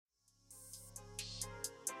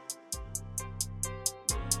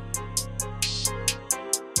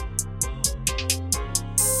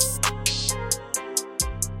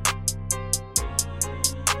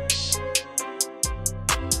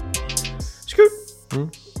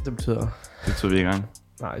Det betyder... Det betyder vi i gang.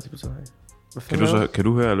 Nej, det betyder ikke. Kan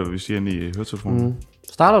du høre, eller hvad vi siger inde i høretelefonen?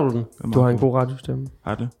 Starter du den? Du har en god radiostemme.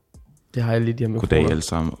 Har det? Det har jeg lidt hjemme. Goddag alle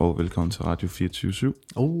sammen, og velkommen til Radio 24/7.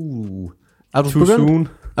 Er du begyndt?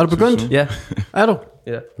 Er du begyndt? Ja. Er du?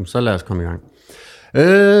 Ja. Så lad os komme i gang.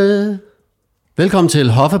 Velkommen til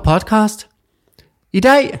Hoffe Podcast. I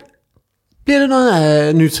dag bliver det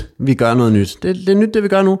noget nyt. Vi gør noget nyt. Det er nyt, det vi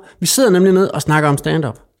gør nu. Vi sidder nemlig ned og snakker om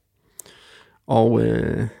stand-up. Og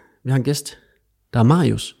vi har en gæst, der er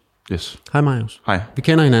Marius. Yes. Hej Marius. Hej. Vi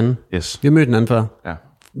kender hinanden. Yes. Vi har mødt hinanden før. Ja.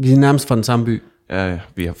 Vi er nærmest fra den samme by.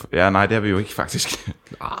 Ja, nej, det har vi jo ikke faktisk.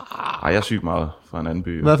 Jeg er sygt meget fra en anden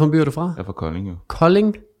by. Hvad for en by er du fra? Jeg er fra Kolding jo.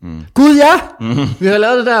 Kolding? Gud ja! Vi har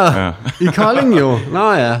lavet det der i Kolding jo.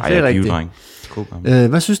 Nå ja, det er rigtigt.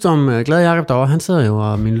 Hvad synes du om Glade Jakob derovre? Han sidder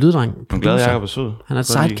jo og min lyddreng. Men Glade Jakob er sød. Han er et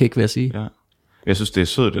sidekick, vil jeg sige. Ja. Jeg synes, det er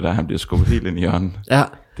sødt, det der, han bliver skubbet helt ind i hjørnet. Ja.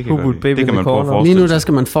 Det kan man prøve at forestille lige nu, der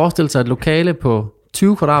skal man forestille sig et lokale på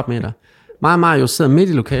 20 kvadratmeter. Mig og Marius sidder midt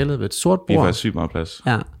i lokalet ved et sort bord. Vi har faktisk sygt meget plads.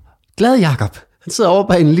 Ja. Glade Jakob. Han sidder over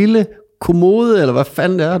bag en lille kommode, eller hvad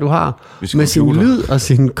fanden det er, du har. Med sin lyd og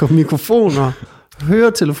sin mikrofoner.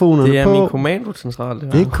 Høretelefonerne på. Det er min kommandocentral, det her.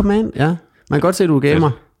 Det er ikke command, ja. Man kan godt se, at du er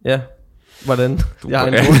gamer. Ja. Hvordan? Jeg har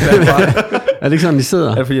en introvert. Er det ikke sådan, de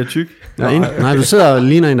sidder? Er det fordi, jeg er tyk? Nej, du sidder og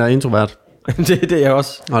ligner en, der er introvert. det er jeg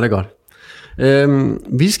også. Nå, det er godt.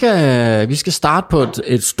 Vi skal starte på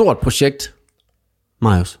et stort projekt,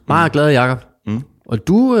 Marius. Bare Glade Jakob. Og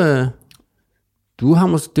du har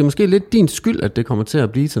det er måske lidt din skyld, at det kommer til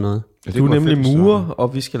at blive til noget. Ja, du er nemlig murer,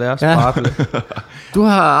 og vi skal lære at spartle. Du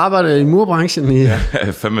har arbejdet i murbranchen i... Ja, jeg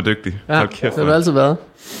er fandme dygtig. Ja, det har du altid været.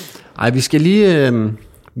 Ej, vi skal lige...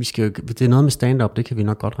 det er noget med stand-up, det kan vi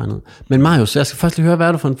nok godt regne ud. Men Marius, jeg skal først lige høre, hvad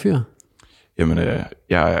er du for en fyr? Jamen,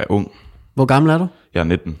 jeg er ung. Hvor gammel er du? Jeg er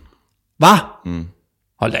 19. Hvad?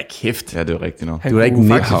 Hold da kæft. Ja, det er rigtigt nok. Du er ikke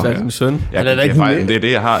faktisk være din søn. Det er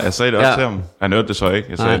det, jeg har. Jeg sagde det også til ham. Han hørte det så ikke.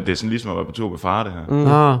 Jeg sagde, det er sådan ligesom at være på tur med far, det her.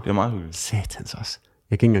 Det er meget hyggeligt. Satans også.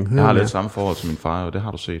 Jeg kan ikke engang høre. Jeg har lidt samme forhold til min far, og det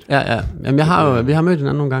har du set. Ja. Jamen, vi har mødt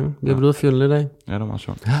hinanden nogle gange. Vi har været ude og fyre lidt af. Ja, det var meget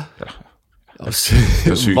sjovt. Ja. Det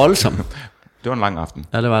var sygt. Voldsomt. Det var en lang aften.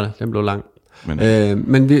 Ja, det var det. Den blev lang. Men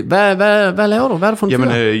hvad laver du? Hvad er du for en fyr?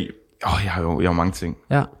 Jeg har jo mange ting.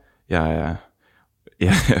 Ja. Jeg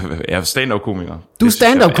er stand-up-komiker. Du er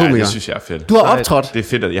stand-up-komiker? Ja, det synes jeg er fedt. Du har optrådt? Det er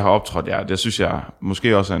fedt, at jeg har optrådt, ja. Det synes jeg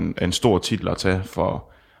måske også er en stor titel at tage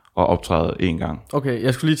for at optræde en gang. Okay,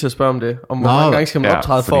 jeg skulle lige til at spørge om det. Hvor mange gange skal man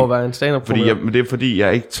optræde for at være en stand-up-komiker? Men det er fordi,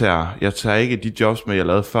 jeg tager ikke de jobs med, jeg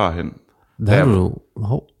lavede førhen. Hvad er du?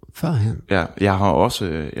 Førhen? Ja, jeg var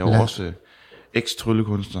også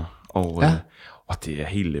eks-tryllekunstner. Og det er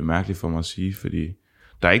helt mærkeligt for mig at sige, fordi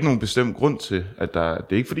der er ikke nogen bestemt grund til, at det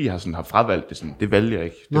er ikke fordi, jeg har fravalgt det sådan. Det valgte jeg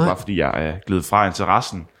ikke. Det er bare fordi, jeg er gledet fra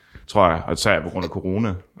interessen, tror jeg. Og så er jeg på grund af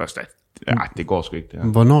corona. Det går sgu ikke det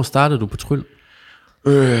her. Hvornår startede du på tryl?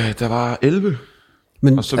 Der var 11.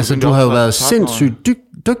 Men altså, du har jo været sindssygt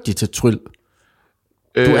dygtig til tryl.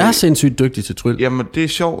 Du er sindssygt dygtig til tryl. Jamen, det er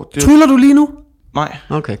sjovt. Tryller du lige nu? Nej.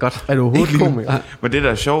 Okay, godt. Er du overhovedet komiker? Men det der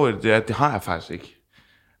er sjovt, det har jeg faktisk ikke.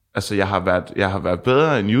 Altså, jeg har været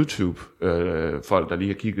bedre end YouTube, folk, der lige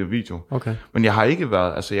har kigget video. Okay. Men jeg har ikke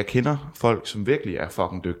været, altså jeg kender folk, som virkelig er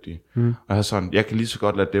fucking dygtige. Og jeg kan lige så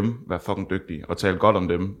godt lade dem være fucking dygtige, og tale godt om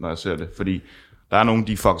dem, når jeg ser det. Fordi der er nogen,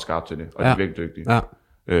 de er fucking skarpe til det, og de er virkelig dygtige. Ja.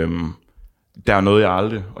 Der er noget, jeg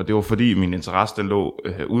aldrig, og det var fordi min interesse, den lå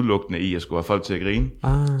udelukkende i, at jeg skulle have folk til at grine.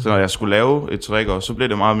 Så når jeg skulle lave et trick, så blev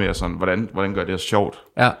det meget mere sådan, hvordan gør det her sjovt?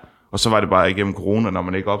 Ja. Og så var det bare igennem corona, når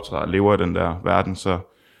man ikke optræder og lever i den der verden, så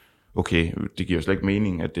okay, det giver jo slet ikke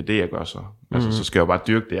mening, at det er det, jeg gør så. Altså, så skal jeg jo bare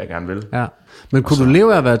dyrke det, jeg gerne vil. Ja. Men kunne du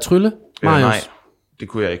leve af at være trylle, Marius? Nej, det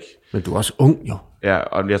kunne jeg ikke. Men du er også ung, jo. Ja,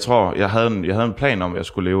 og jeg tror, jeg havde en plan om, at jeg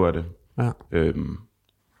skulle leve af det. Ja.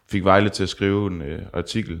 Fik Vejle til at skrive en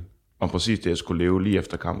artikel om præcis det, jeg skulle leve lige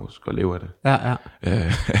efter campus, skulle leve af det. Ja.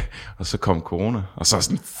 Og så kom corona, og så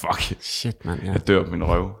sådan, fuck, shit, man, jeg dør på min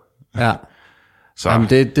røv. Ja. Så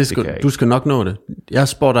jamen du skal nok nå det. Jeg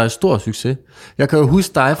spår dig stor succes. Jeg kan jo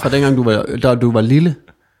huske dig fra dengang du var lille,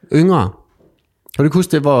 yngre. Kan du ikke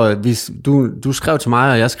huske det, hvor du skrev til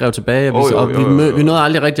mig, og jeg skrev tilbage, og vi nåede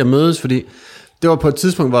aldrig rigtig at mødes, fordi det var på et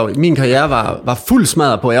tidspunkt, hvor min karriere var fuld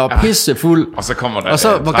smadret på. Jeg var pissefuld. Og så kommer der og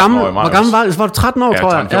så, hvor gammel var det? Var du 13 år,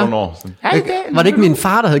 tror jeg? 13 år. Var det ikke min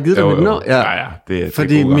far, der havde givet dig mit nummer? Ja.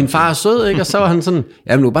 Fordi min far er sød, ikke? Og så var han sådan,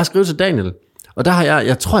 jamen du kan bare skrive til Daniel. Og der har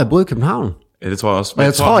jeg tror, jeg boede i København. Ja, det tror jeg også. Men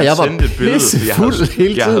jeg tror, jeg var pissefuld hele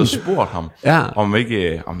tiden. Jeg havde spurgt ham,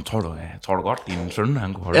 om tror du godt, din søn,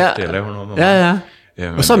 han kunne holde til at lave noget med mig.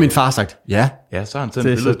 Ja, og så har min far sagt, ja. Ja, så har han taget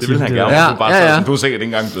et billede. Det ville han gerne. Ja. Du er sikkert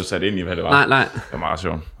ikke engang blevet sat ind i, hvad det var. Nej. Det var meget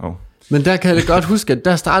sjovt. Men der kan jeg godt huske, at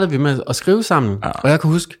der startede vi med at skrive sammen. Ja. Og jeg kan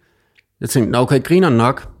huske, jeg tænkte, okay, griner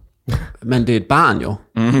nok. Men det er et barn jo.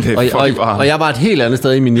 Og jeg var et helt andet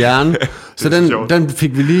sted i min hjerne. Så den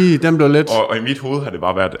fik vi lige, den blev lidt... Og i mit hoved har det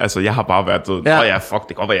bare været, altså jeg har bare været død. Fuck, det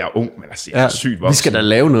kan godt være, jeg er ung, men altså jeg er sygt voksen. Vi skal da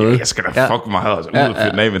lave noget. Jeg skal da fuck meget, altså ud og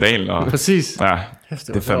fyre den af med dagen. Og, præcis. Ja,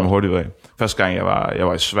 det fandt mig hurtigt af. Første gang jeg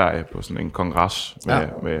var i Sverige på sådan en kongres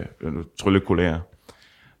med tryllekolleger.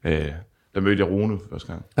 Der mødte jeg Rune første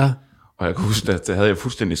gang. Ja. Og jeg kan huske, at der havde jeg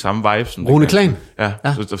fuldstændig samme vibe. Rune Klan? Ja,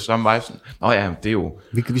 så det var samme vibe. Nå ja, det er jo...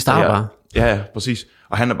 Vi starter bare. Ja, præcis.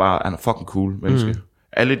 Og han er fucking cool menneske.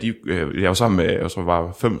 Alle de... Jeg var sammen med, jeg tror,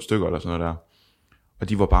 var 5 stykker eller sådan noget der. Og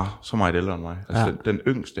de var bare så meget ældre end mig. Altså den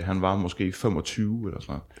yngste, han var måske 25 eller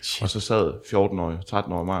sådan noget. Shit. Og så sad 14-årige,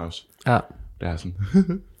 13-årige mig også. Ja. Det er sådan...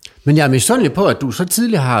 Men jeg er misundelig på, at du så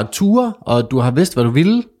tidligere har ture, og du har vidst, hvad du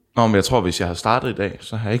ville. Nå, men jeg tror, hvis jeg havde startet i dag,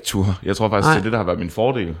 så har jeg ikke tur. Jeg tror faktisk, det er det, der har været min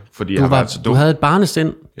fordel. Fordi du havde et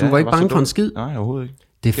barnesind. Du var ikke bange for en skid. Nej, overhovedet ikke.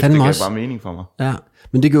 Det fandme også. Det gav bare mening for mig. Ja,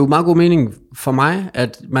 men det gav jo meget god mening for mig,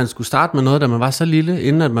 at man skulle starte med noget, da man var så lille,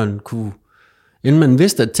 inden man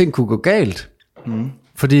vidste, at ting kunne gå galt.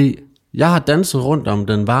 Fordi jeg har danset rundt om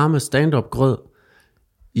den varme stand-up grød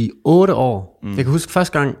i 8 år. Jeg kan huske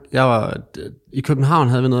første gang, jeg var i København,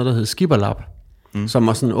 havde vi noget, der hed Skipperlab. Som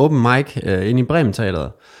var sådan en open mic inde i Bremen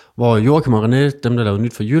Teateret, hvor Joachim og René, dem der lavede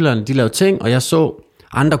nyt for Jylland, de lavede ting, og jeg så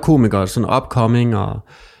andre komikere, sådan upcoming, og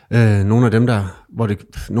nogle af dem der, hvor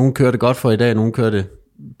nogen kørte godt for i dag, nogen kørte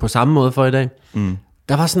på samme måde for i dag.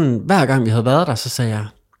 Der var sådan, hver gang vi havde været der, så sagde jeg,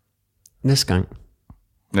 næste gang,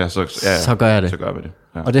 så gør jeg det. Så gør vi det.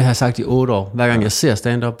 Ja. Og det har jeg sagt i 8 år. Hver gang jeg ser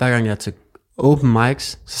stand-up, hver gang jeg er til open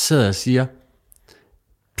mics, så sidder jeg og siger,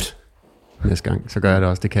 næste gang, så gør jeg det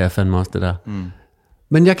også. Det kan jeg fandme også, det der.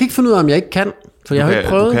 Men jeg kan ikke finde ud af, om jeg ikke kan, for jeg har ikke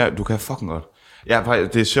prøvet. Du kan fucking godt. Ja,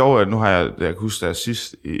 det er sjovt, at nu har jeg kan huske, at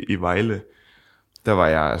sidst i Vejle, der var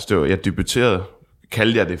jeg debuterede,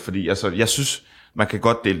 kaldte jeg det, fordi jeg synes, man kan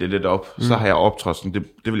godt dele det lidt op. Så har jeg optrådt sådan,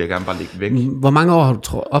 det vil jeg gerne bare lægge væk. Hvor mange år har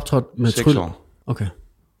du optrådt med 6 år. Okay.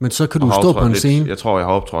 Men så kan du stå på en scene. Jeg tror, jeg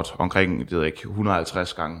har optrådt omkring, det ved jeg ikke,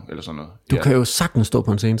 150 gange, eller sådan noget. Du kan jo sagtens stå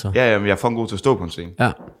på en scene så. Ja, men jeg er fucking god til at stå på en scene.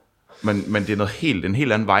 Ja. Men det er en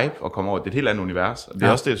helt anden vibe at komme over. Det er et helt andet univers. Og det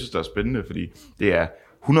er også det, jeg synes, der er spændende, fordi det er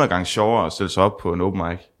 100 gange sjovere at stille sig op på en open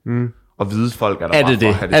mic. Og vide folk, er der bare for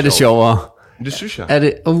at have det Er det sjovere? Det synes jeg. Er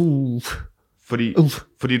det...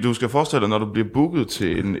 Fordi du skal forestille dig, når du bliver booket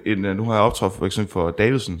til en nu har jeg optrådt for eksempel for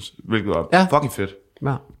Davidsons, hvilket var fucking fedt.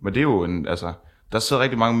 Ja. Men det er jo der sidder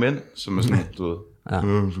rigtig mange mænd, som er sådan, du ved,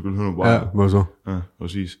 så kan du høre bare. Ja, hvad så? Ja,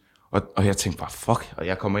 præcis. Og jeg tænkte bare, fuck, og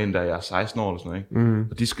jeg kommer ind, da jeg er 16 år eller sådan noget,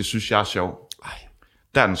 ikke? Og de skal synes, jeg er sjov.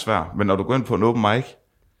 Der er den svær. Men når du går ind på en open mic,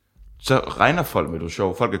 så regner folk med, at du er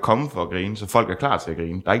sjov. Folk er kommet for at grine, så folk er klar til at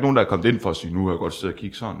grine. Der er ikke nogen, der er kommet ind for at sige, nu har jeg godt siddet og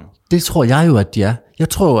kigge sådan. Jo. Det tror jeg jo, at de er. Jeg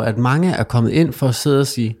tror, at mange er kommet ind for at sidde og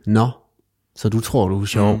sige, nå, så du tror, du er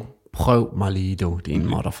sjov. Prøv mig lige, du, din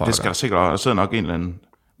motherfucker. Det skal der sikkert, der sidder nok en eller anden.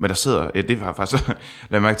 Men der sidder, det var faktisk,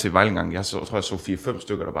 lad mærke til i Vejlengang, jeg tror, jeg så 4-5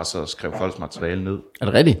 stykker, der bare sad og skrev folks materiale ned. Er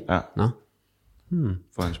det rigtigt? Ja. Nå.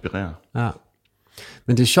 For at inspirere. Ja.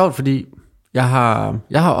 Men det er sjovt, fordi jeg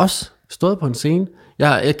har også stået på en scene.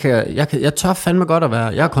 Jeg tør fandme godt at være.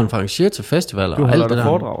 Jeg er konferencier til festivaler. Du holder der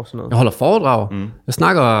foredrag og sådan noget. Jeg holder foredrag. Jeg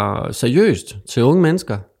snakker seriøst til unge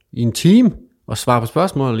mennesker i en time, og svarer på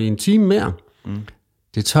spørgsmål i en time mere.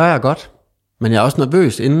 Det tør jeg godt. Men jeg er også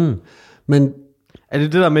nervøs inden. Men er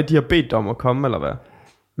det det der med, at de har bedt om at komme, eller hvad?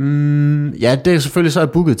 Ja, det er selvfølgelig så er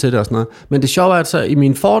jeg booket til det og sådan noget. Men det sjove er, at så i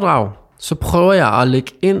min foredrag, så prøver jeg at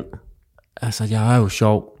lægge ind. Altså, jeg er jo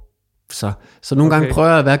sjov. Så nogle gange prøver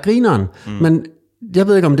jeg at være grineren. Men jeg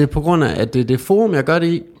ved ikke, om det er på grund af, at det er det forum, jeg gør det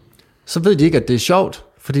i. Så ved de ikke, at det er sjovt.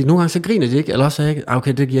 Fordi nogle gange så griner de ikke. Eller også er jeg ikke,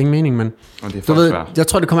 okay, det giver ingen mening. Men du ved, jeg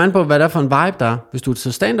tror, det kommer an på, hvad det er for en vibe, der er. Hvis du er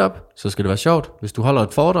til stand-up, så skal det være sjovt. Hvis du holder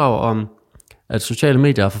et foredrag om, at sociale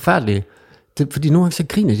medier er forfærdelige. Fordi nogle gange så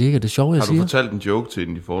griner de ikke af det sjove, jeg siger. Har du fortalt en joke til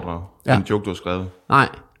den i foredrag? Ja. En joke, du har skrevet? Nej,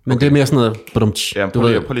 men det er mere sådan noget. Ja,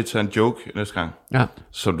 prøv lige at tage en joke næste gang. Ja.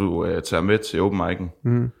 Så du tager med til open mic'en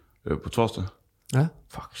på torsdag. Ja.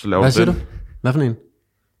 Fuck, så laver hvad siger du? Hvad for en?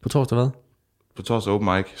 På torsdag hvad? På torsdag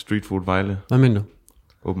open mic, Street Food Vejle. Hvad mener du?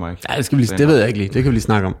 Open mic. Ja, det ved jeg ikke lige. Det kan vi lige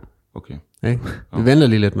snakke om. Okay. Vi venter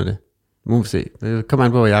lige lidt med det. Nu må vi se. Det kommer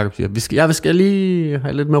an på, hvad Jacob siger. Jeg skal lige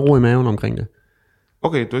have lidt mere ro i maven omkring det.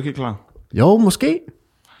 Okay, du er ikke helt klar? Jo, måske.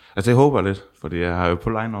 Altså, jeg håber lidt, fordi jeg har jo på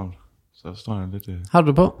line-out. Så står jeg lidt... Har du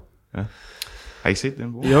det på? Ja. Har I ikke set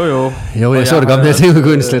den? Jo, jeg så det godt, men jeg tænkte, vi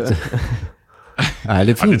kunne ind slet det. Nej,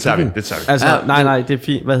 det er fint. Det tager vi. Altså, nej, det er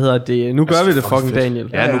fint. Hvad hedder det? Nu gør vi det fucking, Daniel.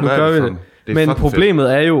 Ja, nu gør vi det. Men problemet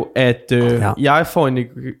fedt. Er jo, at jeg får en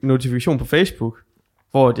notifikation på Facebook,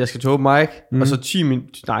 hvor jeg skal til open mic, og så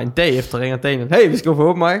en dag efter ringer Daniel. Hey, vi skal på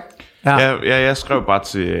open mic. Jeg skrev bare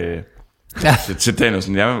til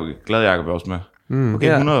Danielsen. Jeg er glad, Jacob er også med.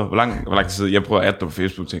 Okay, 100, hvor lang tid jeg prøver at adde dig på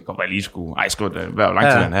Facebook, og tænker, jeg lige skulle, skriv det, hvor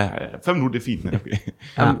lang tid han er. 5 minutter, det er fint.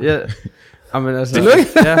 Okay. Jamen altså, det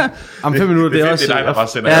lykke. Ja, om 5 minutter, det er også... Det er dig, der bare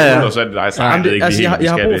sender og så er det dig, så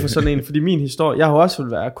jeg har brug for sådan en, fordi min historie, jeg har også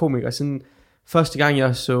vil være komiker, sådan første gang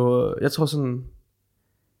jeg så, jeg tror sådan,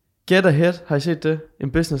 Get Ahead, har I set det?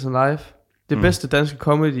 In Business and Life. Det bedste danske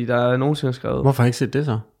comedy, der nogensinde har skrevet. Hvorfor har I ikke set det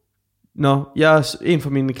så? Jeg er en fra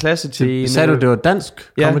min klasse til... Sagde du, det var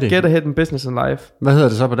dansk comedy? Ja, Get Ahead in Business and Life. Hvad hedder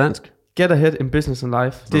det så på dansk? Get Ahead in Business and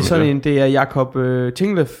Life. Det er sådan en, det er Jacob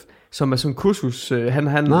Tingleff, som er sådan en kursus.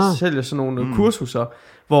 Han sælger sådan nogle kursuser,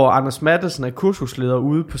 hvor Anders Matthesen er kursusleder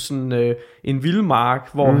ude på sådan en vildmark,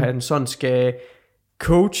 hvor han sådan skal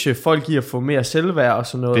coache folk i at få mere selvværd og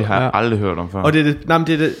sådan noget. Det har jeg aldrig hørt om før. Og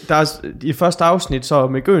der er i første afsnit, så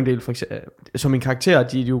med Gøndal, for eksempel, som en karakter,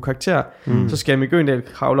 de er jo karakter, så skal med Gøndal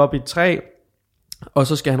kravle op i et træ, og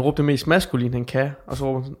så skal han råbe det mest maskulin, han kan, og så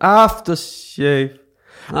råber han sådan, aftershave.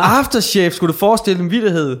 Aftershave, skulle du forestille en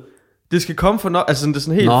vittighed? Det skal komme for noget, altså det er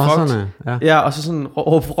sådan helt fucked. Ja, og så sådan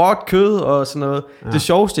råt kød og sådan noget. Ja. Det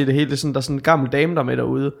sjoveste i det hele, det er sådan, der er sådan en gammel dame der med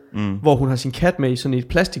derude, hvor hun har sin kat med i sådan et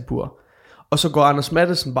plastikbur. Og så går Anders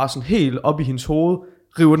Matthesen bare sådan helt op i hendes hoved,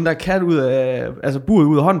 river den der kat ud af, altså buret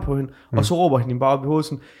ud af hånden på hende, og så råber han hende bare op i hovedet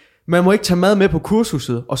sådan, man må ikke tage mad med på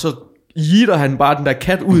kursuset, og så jitter han bare den der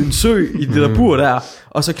kat ud i en sø i det der bur der,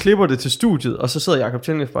 og så klipper det til studiet, og så sidder Jacob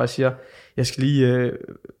Tingleff bare og siger, jeg skal lige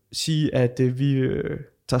sige, at vi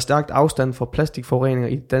tager stærkt afstand fra plastikforureninger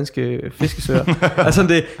i danske fiskesøer. Altså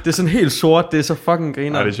det er sådan helt sort, det er så fucking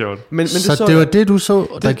griner. Ja, det er sjovt. Men så det var det du så,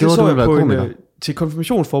 der gjorde du at være komiker? Til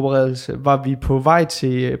konfirmationsforberedelse var vi på vej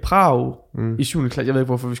til Prag i 7. klasse. Jeg ved ikke,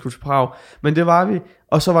 hvorfor vi skulle til Prag, men det var vi.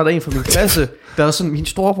 Og så var der en fra min klasse, der var sådan, min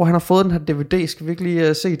storebror, han har fået den her DVD, skal vi ikke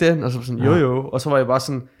lige se den? Og så sådan, jo. Og så var jeg bare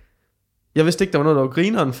sådan, jeg vidste ikke, der var noget, der var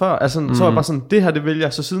grineren før. Altså, så var jeg bare sådan, det her, det vil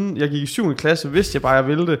jeg. Så siden jeg gik i 7. klasse, vidste jeg bare, jeg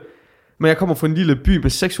ville det. Men jeg kommer fra en lille by med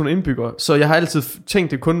 600 indbyggere, så jeg har altid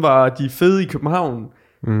tænkt, det kun var de fede i København,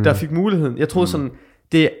 der fik muligheden. Jeg troede sådan,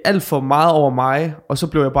 det er alt for meget over mig, og så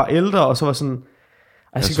blev jeg bare ældre, og så var sådan,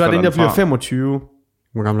 jeg skal gøre det, inden jeg bliver 25.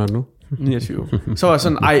 Hvor gammel er du nu? 29. Så var jeg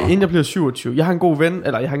sådan, inden jeg bliver 27. Jeg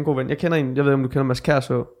kender en, jeg ved om du kender Mads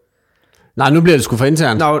Kærså. Nej, nu bliver det sgu for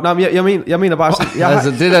internt. Nej, jeg mener bare sådan,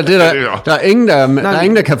 altså der er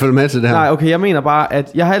ingen der kan følge med til det her. Nej, okay, jeg mener bare,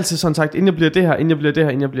 at jeg har altid sådan sagt, inden jeg bliver det her,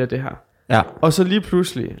 inden jeg bliver det her. Ja. Og så lige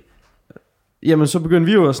pludselig, jamen så begyndte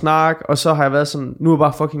vi jo at snakke, og så har jeg været sådan, nu er jeg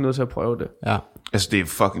bare fucking nødt til at prøve det. Ja. Altså det er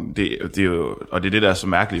fucking, det er jo, og det er det, der er så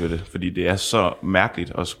mærkeligt ved det, fordi det er så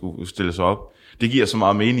mærkeligt at skulle stille sig op. Det giver så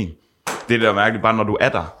meget mening. Det er det, der er mærkeligt, bare når du er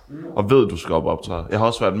der, og ved, du skal op og optræde. Jeg har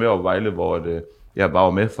også været med over Vejle, hvor jeg bare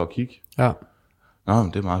var med for at kigge. Ja. Nå,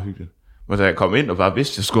 men det er meget hyggeligt. Men da jeg kom ind og bare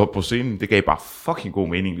vidste, at jeg skulle op på scenen, det gav bare fucking god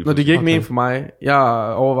mening. Nå, det giver ikke mening for mig. Jeg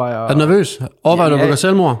overvejer... Er du nervøs? Overvejer du at begå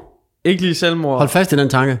selvmord? Ikke lige selvmord. Hold fast i den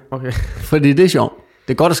tanke. Okay. Fordi det er sjovt.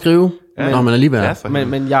 Det er godt at skrive, når man er lige ved.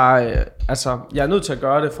 Men jeg er nødt til at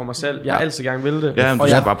gøre det for mig selv. Jeg har altid gerne vil det. Ja, men du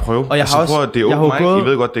skal bare prøve. Og jeg har også... Det er open mic. I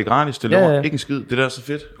ved godt, det er gratis. Det er ikke en skid. Det der er så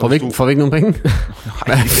fedt. Får vi ikke nogen penge?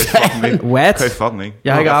 Nej, det fucking ikke. What? Kan I fucking ikke.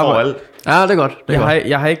 Jeg har ikke arbejdet. Ja, det er godt.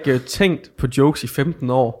 Jeg har ikke tænkt på jokes i 15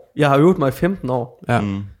 år. Jeg har øvet mig i 15 år.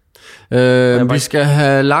 Ja. Vi skal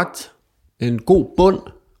have lagt en god bund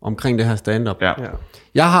omkring det her stand-up. Ja.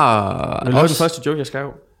 Jeg har den første joke, jeg skrev.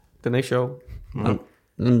 Den er ikke sjov.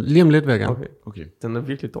 Lige om lidt vil jeg gerne. Okay. Den er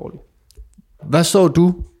virkelig dårlig. Hvad så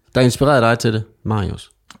du, der inspirerede dig til det,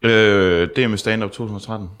 Marius? Det er med stand-up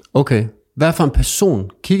 2013. Okay. Hvad for en person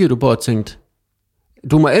kiggede du på og tænkte,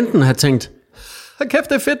 du må enten have tænkt, kæft,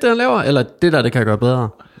 det er fedt, det han laver, eller det der, det kan jeg gøre bedre?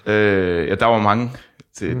 Ja, der var mange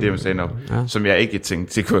til det med stand-up, som jeg ikke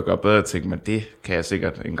tænkte, det kunne jeg gøre bedre. Jeg tænkte, men det kan jeg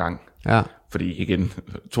sikkert engang. Ja. Fordi igen,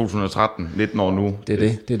 2013, 19 år nu.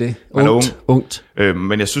 Det er det. Ungt.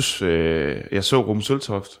 Men jeg synes, jeg så Ruben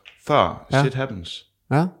Søltoft før Shit Happens.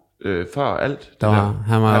 Ja. Før alt.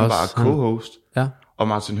 Han var co-host. Ja. Og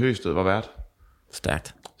Martin Høsted var vært.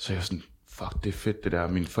 Stærkt. Så jeg var sådan, fuck, det er fedt det der.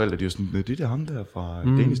 Mine forældre, de var sådan, det er ham der fra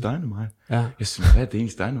Danish Dynamite. Ja. Jeg synes, hvad er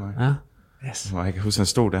Danish Dynamite? Ja. Yes. Og jeg kan huske, han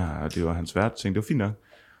stod der, og det var hans vært. Jeg tænkte, det var fint nok.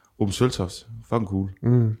 Ruben Søltoft, fucking cool.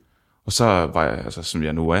 Og så var jeg, altså som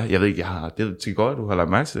jeg nu er, jeg ved ikke, det til godt, du har lagt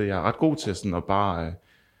mærke til det, jeg er ret god til sådan at bare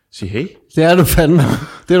sige hey. Det er du fandme.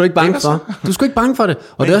 Det er du ikke bange for. Du er sgu ikke bange for det.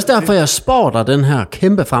 Og det er også derfor, jeg spår dig den her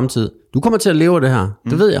kæmpe fremtid. Du kommer til at leve det her,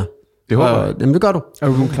 det ved jeg. Det håber jeg. Jamen, det gør du. Er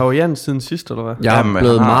du klaverjant siden sidst, eller hvad? Jeg er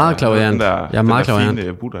blevet meget klaverjant. Jeg er meget klaverjant. Den der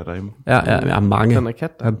fine Buddha derhjemme. Ja, jeg er mange. Den er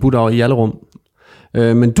kat der. Jeg er Buddha over i alle rum.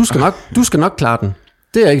 Men du skal nok klare den.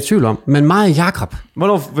 Det er jeg ikke i tvivl om. Men mig og Jakob.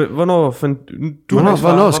 Hvornår fandt du... Hvorfor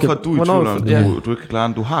er du i tvivl om, du ikke kan klare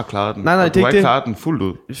den? Du har klaret den. Nej, det er ikke klaret den fuldt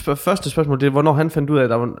ud. Første spørgsmål, det er, hvornår han fandt ud af,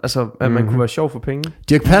 at man kunne være sjov for penge.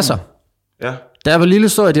 Dirch Passer. Ja. Da jeg var lille,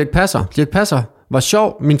 så jeg Dirch Passer. Dirch Passer var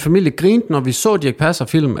sjov. Min familie grinte, når vi så Dirch Passer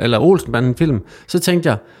film, eller Olsenbanden film. Så tænkte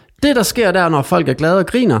jeg, det der sker der, når folk er glade og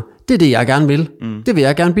griner, det er det, jeg gerne vil. Det vil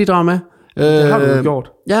jeg gerne bidrage med. Det har du jo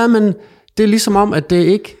gjort. Ja, men det er ligesom om, at det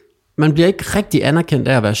ikke... Man bliver ikke rigtig anerkendt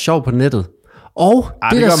af at være sjov på nettet. Og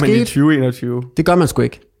det gør man i 2021. Det gør man sgu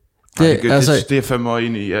ikke. Det er 5 år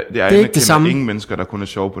ind i. Det er ikke det samme. Ingen mennesker, der kun er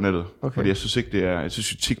sjove på nettet. Okay. Fordi jeg synes ikke, det er... Jeg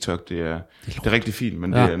synes TikTok, det er rigtig fint.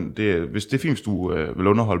 Men det er, hvis det er fint, du vil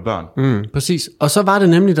underholde børn. Præcis. Og så var det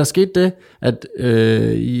nemlig, der skete det, at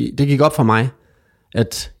det gik op for mig,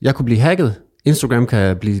 at jeg kunne blive hacket. Instagram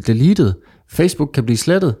kan blive deleted. Facebook kan blive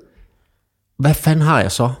slettet. Hvad fanden har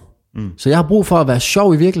jeg så? Så jeg har brug for at være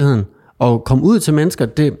sjov i virkeligheden, og komme ud til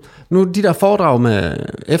mennesker. Nu de der foredrag med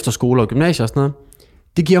efterskoler og gymnasier og sådan noget,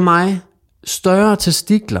 det giver mig større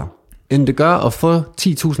testikler, end det gør at få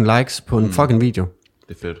 10.000 likes på en fucking video.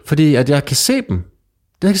 Det er fedt. Fordi at jeg kan se dem.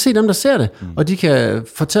 Jeg kan se dem, der ser det, og de kan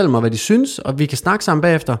fortælle mig, hvad de synes, og vi kan snakke sammen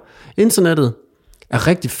bagefter. Internettet er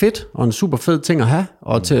rigtig fedt, og en super fed ting at have,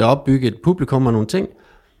 og til at opbygge et publikum og nogle ting,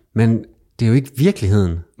 men det er jo ikke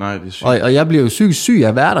virkeligheden. Nej, det er sygt. Og jeg bliver jo psykisk syg af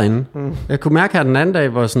at være derinde. Jeg kunne mærke her den anden dag,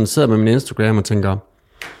 hvor jeg sådan sidder med min Instagram og tænker,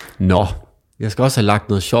 nå, jeg skal også have lagt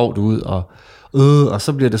noget sjovt ud, og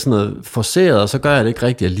så bliver det sådan noget forceret, og så gør jeg det ikke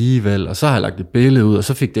rigtigt alligevel, og så har jeg lagt et billede ud, og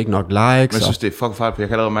så fik det ikke nok likes. Men jeg synes, det er fucking fejl, for jeg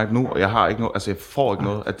kan allerede mærke nu, og jeg har ikke noget, jeg får ikke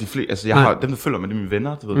noget, at de flere, jeg har dem, der følger mig, det er mine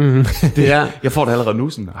venner, du ved. Jeg får det allerede nu,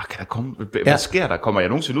 sådan, kan der komme, hvad sker der? Kommer jeg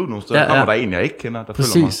nogensinde ud nogle steder? Kommer der en, jeg ikke kender, der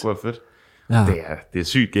følger mig? Det er fedt. Ja. Det er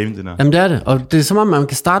sygt game, det der. Jamen det er det, og det er som om, man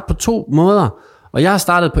kan starte på 2 måder. Og jeg har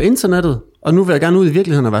startet på internettet, og nu vil jeg gerne ud i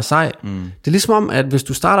virkeligheden og være sej. Det er ligesom om, at hvis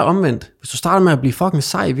du starter omvendt, hvis du starter med at blive fucking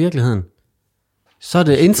sej i virkeligheden, så er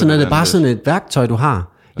det internettet bare sådan et værktøj, du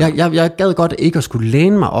har. Jeg gad godt ikke at skulle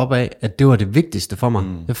læne mig op af, at det var det vigtigste for mig.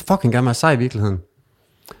 Jeg vil fucking gerne være sej i virkeligheden.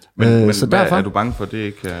 Men så derfor, er du bange for, det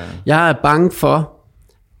ikke? Jeg er bange for,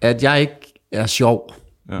 at jeg ikke er sjov.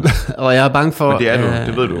 Ja. Og jeg er bange for... Men det er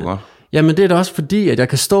du, det ved du godt. Jamen det er da også fordi, at jeg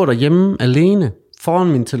kan stå derhjemme alene foran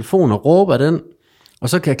min telefon og råbe af den, og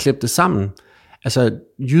så kan jeg klippe det sammen. Altså,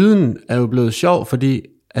 jyden er jo blevet sjov, fordi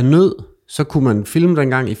af nød, så kunne man filme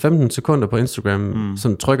dengang i 15 sekunder på Instagram,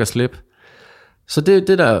 sådan tryk og slip. Så det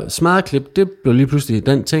der smadreklip, det blev lige pludselig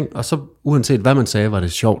den ting, og så uanset hvad man sagde, var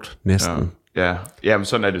det sjovt næsten. Ja, men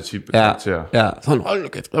sådan er det tit. Ja, sådan hold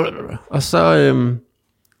kæft. Og så...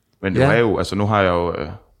 Men det er jo, altså nu har jeg jo...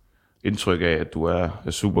 indtryk af, at du er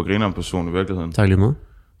super grineren person i virkeligheden. Tak lige meget.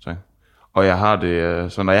 Tak. Og jeg har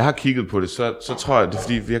det, så når jeg har kigget på det, så tror jeg, det er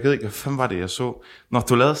fordi, jeg ved ikke, hvad fanden var det, jeg så? Når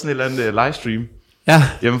du lavede sådan et eller andet livestream,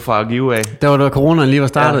 hjemme fra Argive af. Der var da coronaen lige var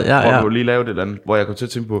startet. Hvor du lige lavede det andet, hvor jeg kom til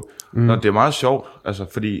at tænke på, når det er meget sjovt, altså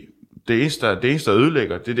fordi det eneste, der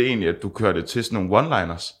ødelægger, det er det egentlig, at du kører det til sådan nogle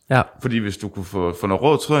one-liners. Ja. Fordi hvis du kunne få noget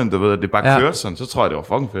rød tråd, du ved, at det bare kørte sådan, så tror jeg, det var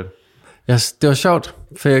fucking fedt. Ja, det var sjovt,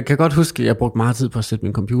 for jeg kan godt huske, at jeg brugte meget tid på at sætte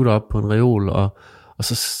min computer op på en reol, og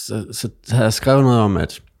så havde jeg skrevet noget om,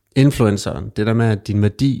 at influenceren, det der med, at din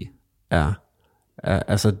værdi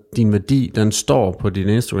altså din værdi, den står på din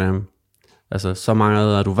Instagram, altså så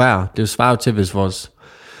meget er du værd. Det svarer jo til, hvis vores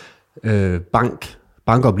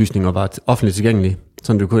bankoplysninger var offentligt tilgængelige,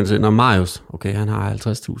 sådan du kunne se, når Marius, okay, han har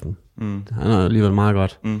 50.000, han er alligevel meget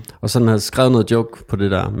godt, og sådan havde jeg skrevet noget joke på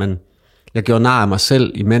det der, men jeg gjorde nar af mig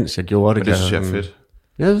selv, imens jeg gjorde det. Men det synes jeg er fedt.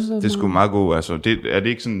 Det er sgu meget god. Altså, er det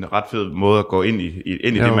ikke sådan en ret fed måde at gå ind i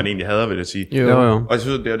det, man egentlig hader, vil jeg sige. Jo. Og jeg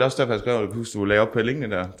synes, det er også derfor, jeg skrev, at du lagde op på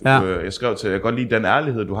linkene der. Jeg skrev til, jeg kan godt lide den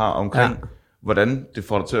ærlighed, du har omkring, hvordan det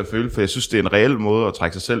får dig til at føle. For jeg synes, det er en reel måde at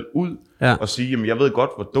trække sig selv ud og sige, jamen jeg ved godt,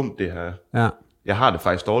 hvor dumt det her er. Jeg har det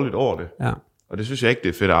faktisk dårligt over det. Og det synes jeg ikke, det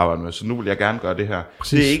er fedt at arbejde med. Så nu vil jeg gerne gøre det her.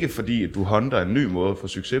 Præcis. Det er ikke fordi, at du håndter en ny måde at få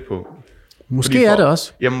succes på. Måske er det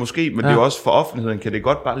også. Jamen måske, men det er jo også for offentligheden, kan det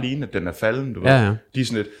godt bare ligne, at den er falden, du ved. De er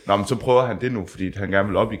sådan lidt, nå, men så prøver han det nu, fordi han gerne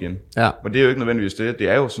vil op igen. Men det er jo ikke nødvendigvis det. Det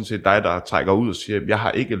er jo sådan set dig, der trækker ud og siger, jeg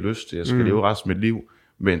har ikke lyst til, jeg skal leve resten af mit liv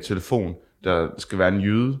med en telefon, der skal være en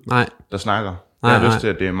jyde, der snakker. Jeg har lyst til,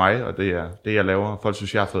 at det er mig, og det er det, jeg laver. Folk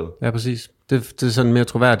synes, jeg er fed. Ja, præcis. Det er sådan mere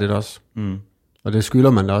troværdigt også. Og det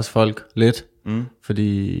skylder man da også folk lidt.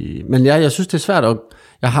 Fordi... Men jeg synes, det er svært. Og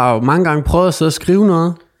jeg har jo mange gange prøvet at sidde og skrive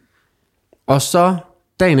noget, og så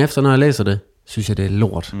dagen efter, når jeg læser det, synes jeg, det er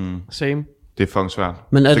lort. Same. Det er fucking svært.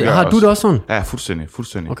 Men har du det også sådan? Ja,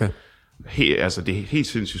 fuldstændig. Okay. altså det er helt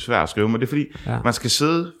sindssygt svært at skrive, men det er fordi, man skal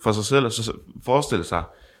sidde for sig selv og så forestille sig,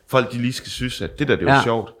 folk de lige skal synes, at det der, det er jo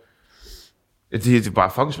sjovt. Det er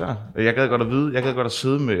bare fucking svært. Jeg gad godt at vide, jeg gad godt at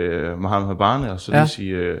sidde med Mohammed Habane, og så lige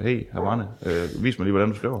sige, hey Habane, vis mig lige, hvordan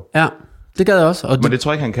du skriver. Ja, det gad jeg også. Men det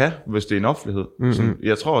tror jeg ikke, han kan, hvis det er en offentlighed. Så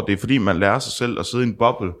jeg tror, det er fordi, man lærer sig selv at sidde i en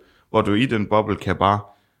boble, hvor du i den boble kan bare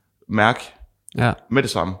mærke med det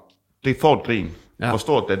samme. Det får et grin. Hvor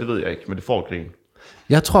stort det er, det ved jeg ikke, men det får et grin.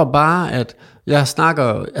 Jeg tror bare, at jeg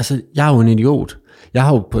er jo en idiot. Jeg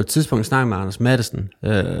har jo på et tidspunkt snakket med Anders Mattesen,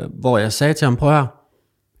 hvor jeg sagde til ham, prøv at høre,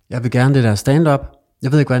 jeg vil gerne det der stand-up.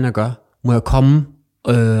 Jeg ved ikke, hvordan jeg gør. Må jeg komme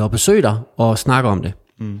og besøge dig og snakke om det?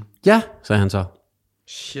 Ja, sagde han så.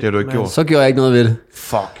 Shit, det har du ikke gjort. Så gjorde jeg ikke noget ved det.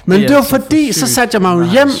 Fuck. Men det var fordi, så satte jeg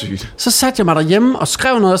mig hjem. Så satte jeg mig derhjemme og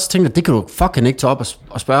skrev noget, og så tænkte jeg, det kan du fucking ikke tage op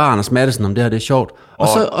og spørge Anders Mattesen, om det her det er sjovt. Og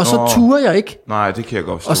så turer jeg ikke. Nej, det kan jeg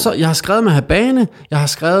godt forstå. Og så, jeg har skrevet med Habane, jeg har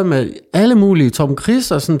skrevet med alle mulige, Torben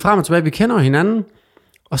Chris, og sådan frem og tilbage, vi kender hinanden.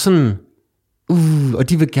 Og sådan, og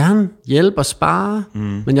de vil gerne hjælpe og spare,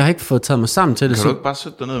 men jeg har ikke fået taget mig sammen til det. Kan du ikke bare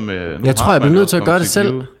sætte dig ned med... Jeg tror, jeg bliver nødt til at gøre det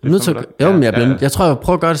selv. Jeg tror, jeg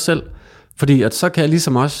prøver at gøre det selv. Fordi at så kan jeg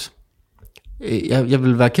ligesom også... Jeg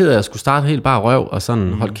vil være ked af, at jeg skulle starte helt bare røv, og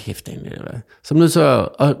sådan, hold kæft, eller så er nødt til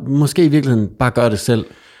at måske i virkeligheden bare gøre det selv.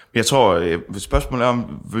 Jeg tror, spørgsmålet er om,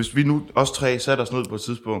 hvis vi nu også tre satte os ned på et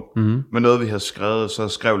tidspunkt, med noget vi havde skrevet, så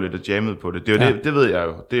skrev lidt og jammet på det. Det er jo det ved jeg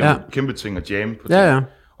jo. Det er jo en kæmpe ting at jamme på ting. Ja.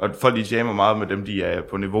 Og folk de jammer meget med dem, de er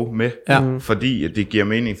på niveau med, fordi det giver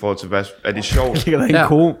mening i forhold til, hvad er det sjovt.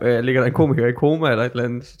 Ligger der en komiker i koma eller et eller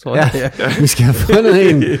andet, så tror jeg. Vi skal have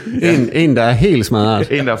fundet en, der er helt smadret.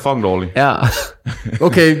 En, der er fucking dårlig. Ja,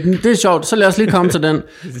 okay, det er sjovt. Så lad os lige komme til den.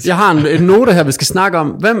 Jeg har en note her, vi skal snakke om.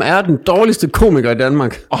 Hvem er den dårligste komiker i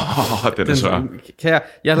Danmark? Den er svær.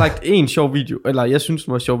 Jeg har lagt en sjov video, eller jeg synes,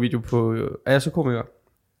 det var en sjov video på... Er jeg så komiker?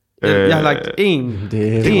 Jeg har lagt en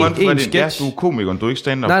sketch. Du er komiker, du er ikke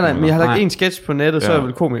stand-up. Nej, men jeg har lagt en sketch på nettet, så er jeg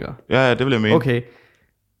vel komiker. Ja, det vil jeg mene. Okay.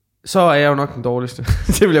 Så er jeg jo nok den dårligste.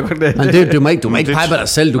 Det vil jeg godt lade. Men du må ikke pege på dig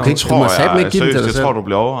selv. Du kan ikke, give det til dig selv. Jeg tror, du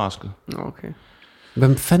bliver overrasket. Okay.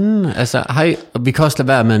 Hvem fanden, altså, vi kan også lade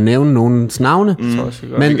være med at nævne nogens navne,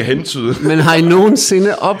 men, kan hentyde. Men har I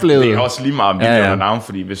nogensinde oplevet... Det er også lige meget om de nævner navn,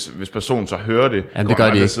 fordi hvis personen så hører det, det gør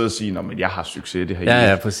de ikke. Sidde og sige, men jeg har succes, det her.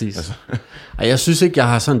 Ja, præcis. Altså. Jeg synes ikke, jeg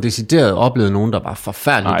har sådan decideret oplevet nogen, der var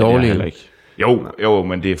forfærdeligt dårlige. Nej, ikke. Jo,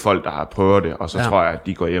 men det er folk, der har prøvet det, og så tror jeg, at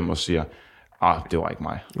de går hjem og siger, det var ikke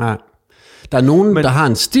mig. Nej. Der er nogen, der har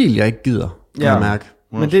en stil, jeg ikke gider, kan mærke.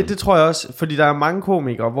 Men det tror jeg også, fordi der er mange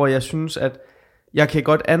komikere, hvor jeg synes, at jeg kan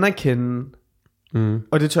godt anerkende,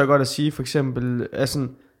 og det tør jeg godt at sige, for eksempel, altså,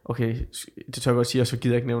 okay, det tør jeg godt at sige, og så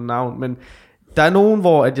gider jeg ikke nævne navn, men der er nogen,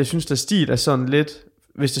 hvor at jeg synes, der stil er sådan lidt,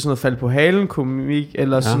 hvis det er sådan noget fald på halen komik,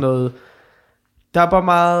 eller sådan noget, der er bare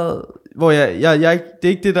meget, hvor jeg det er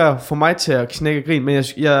ikke det, der får mig til at knække grin, men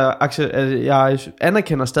jeg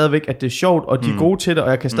anerkender stadigvæk, at det er sjovt, og de er gode til det, og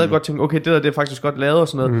jeg kan stadig godt tænke, okay, det er faktisk godt lavet, og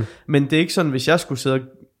sådan noget, men det er ikke sådan, hvis jeg skulle sidde og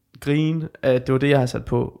grine, at det var det, jeg har sat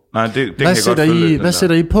på. Nej, det kan jeg godt følge. Hvad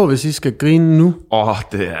sætter I på, hvis I skal grine nu? Der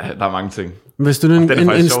er mange ting. Hvis du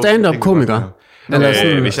er en stand-up komiker.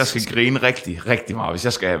 Hvis jeg skal grine rigtig, rigtig meget, hvis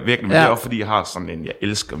jeg skal virkelig, men det er også fordi, jeg har sådan en, jeg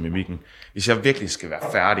elsker mimikken. Hvis jeg virkelig skal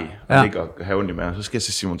være færdig, og ikke have ondt i maven, så skal jeg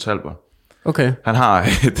se Simon Talbot. Okay. Han har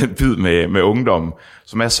den bid med ungdom,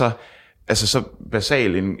 som er så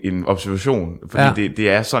basal en observation, fordi det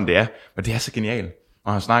er sådan, det er, men det er så genialt.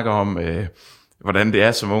 Og han snakker om... hvordan det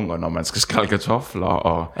er som ung, når man skal skrælle kartofler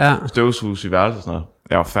og støvsuge i værelset og sådan noget.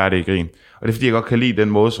 Jeg var færdig i grin. Og det er fordi, jeg godt kan lide den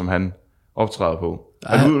måde, som han optræder på.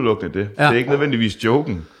 Han udelukkende det. Det er ikke nødvendigvis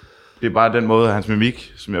joken. Det er bare den måde, hans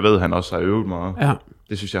mimik, som jeg ved, han også har øvet meget. Ja.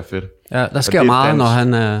 Det synes jeg er fedt. Ja, der sker meget, når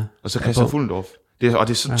han er... Og så Christian Fuglendorf. Det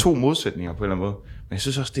er sådan to modsætninger på en eller anden måde. Men jeg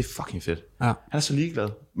synes også, det er fucking fedt. Ja. Han er så ligeglad,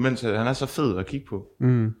 mens han er så fed at kigge på.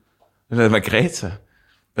 Eller med Greta. Altså,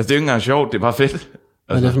 det er jo ikke engang sjovt, det er bare fedt.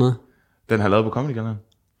 Hvad er det for noget? Den har lavet på Comedy-kanalen.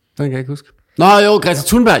 Den kan jeg ikke huske. Nå jo, Greta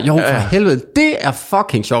Thunberg. Jo, for helvede. Det er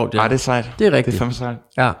fucking sjovt. Ja, det er sejt. Det er rigtigt. Det er fandme sejt.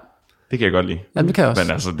 Ja. Det kan jeg godt lide. Jamen, det kan jeg også.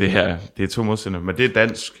 Men altså, det er to modsætninger. Men det er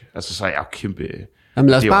dansk. Altså, så er jeg jo kæmpe... Jamen,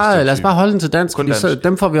 lad os bare holde den til dansk. Så,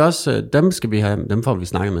 dem får vi også... Dem får vi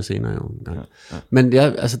snakket med senere jo. Ja. Men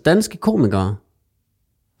ja, altså, danske komikere.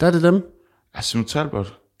 Der er det dem. Altså, Simon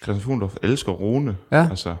Talbot, Christian Fuglendorf, elsker Rune. Ja.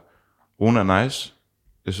 Altså, Rune er nice.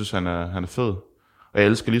 Jeg synes, han er fed. Og jeg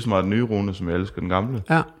elsker lige så meget den nye Rune, som jeg elsker den gamle.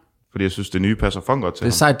 Ja. Fordi jeg synes, det nye passer fucking godt til ham.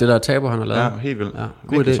 Det er sejt, det der taber, han har lavet. Ja, helt vildt. Ja,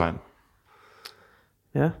 virkelig sejt.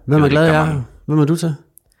 Ja. Hvem er glad, jeg? Hvem er du til?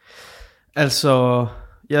 Altså,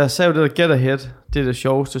 jeg sagde jo det der Get Ahead. Det er det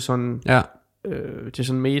sjoveste, sådan... Ja. Det er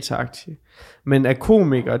sådan meta-agtigt. Men af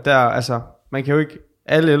komikere, der... Altså, man kan jo ikke...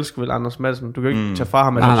 alle elsker vel Anders Matthesen. Du kan jo ikke tage fra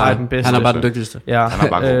ham, at han er den bedste. Han er bare den dygtigste. Ja, han er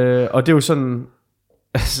bare og det er jo sådan,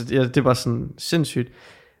 altså det var sådan sindssygt.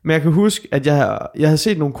 Men jeg kan huske, at jeg havde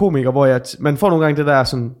set nogle komikere, hvor man får nogle gange det der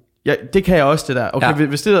sådan, det kan jeg også det der. Okay,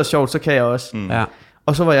 hvis det der er sjovt, så kan jeg også. Ja.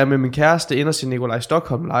 Og så var jeg med min kæreste inde og se Nikolaj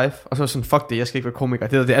Stockholm live, og så var sådan, fuck det, jeg skal ikke være komiker,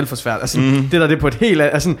 det er alt for svært. Altså, det er på et helt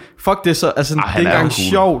andet, altså, fuck det, så, altså, det er ikke engang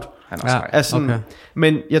sjovt. Han er sej. Altså, okay.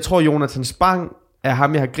 Men jeg tror, Jonathan Spang er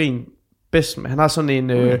ham, jeg har grint bedst med. Han har sådan en,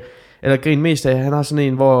 eller grint mest af, han har sådan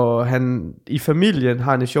en, hvor han i familien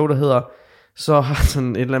har en show, der hedder, så har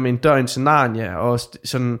sådan et eller andet med en dør ind til Narnia, og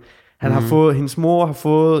sådan, han har fået, hendes mor har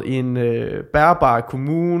fået en bærbar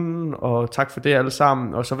kommune, og tak for det alle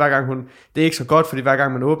sammen, og så hver gang det er ikke så godt, fordi hver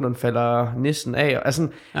gang man åbner den, falder nissen af, altså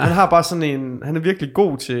han har bare sådan en, han er virkelig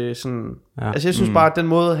god til sådan, altså jeg synes bare, at den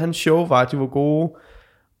måde, hans show var, de var gode,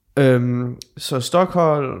 så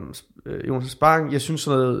Stockholm, Jonas Spang, jeg synes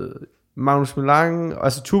sådan noget, Magnus Milang,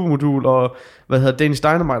 altså Turbomodul og Danish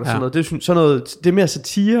Dynamite og sådan noget. Det er sådan noget, det er mere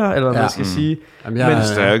satire eller hvad man skal sige. Jamen, men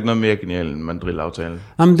der er jo ikke noget mere genialt end Mandrill-aftalen.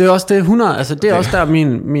 Jamen det er også det 100, altså det er også der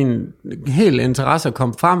min helt interesse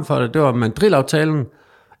kom frem for det. Det var Mandrill-aftalen.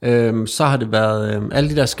 Så har det været alle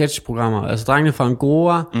de der sketchprogrammer, altså Drengene fra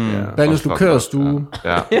Angora, Balles Lukørstue.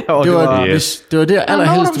 Det var det jeg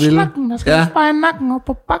allerhelst ville.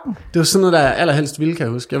 Det var sådan noget der jeg allerhelst ville, kan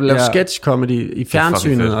jeg huske. Jeg ville lave sketch comedy i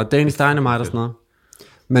fjernsynet og Danish Dynamite og sådan noget.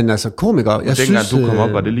 Men altså komikere, jeg synes dengang du kom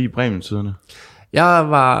op, var det lige i Bremen-tiderne?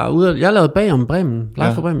 Jeg lavede bag om Bremen,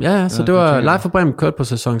 live for Bremen. Så det var live for Bremen, kørt på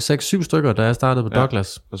sæson 6-7 stykker, da jeg startede på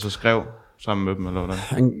Douglas. Og så skrev sammen med dem, eller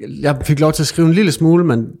hvordan? Jeg fik lov til at skrive en lille smule,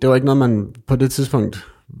 men det var ikke noget, man på det tidspunkt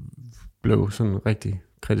blev sådan rigtig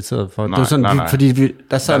krediteret for. Nej, det var sådan, nej. Fordi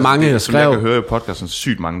der sad mange, der skrev. Jeg kan høre i podcasten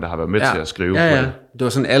sygt mange, der har været med til at skrive. Ja. Det var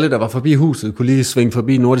sådan, alle, der var forbi huset, kunne lige svinge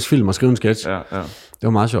forbi Nordisk Film og skrive en sketch. Ja. Det var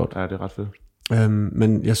meget sjovt. Ja, det er ret fedt.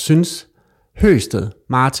 Men jeg synes, Høgsted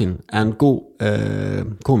Martin er en god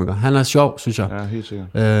komiker. Han er sjov, synes jeg. Ja, helt sikkert.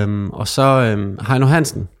 Og så Heino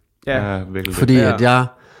Hansen. Ja, virkelig. Fordi at jeg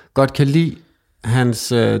godt kan lide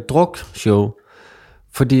hans drukshow,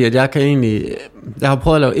 fordi at jeg har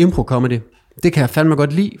prøvet at lave impro-comedy. Det kan jeg fandme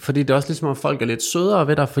godt lide, fordi det er også ligesom, at folk er lidt sødere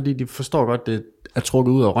ved dig, fordi de forstår godt, det er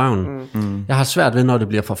trukket ud af røven. Jeg har svært ved, når det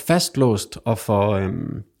bliver for fastlåst, og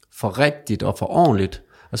for rigtigt, og for ordentligt.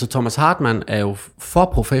 Altså Thomas Hartmann er jo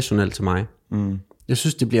for professionel til mig. Jeg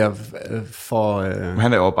synes, det bliver for...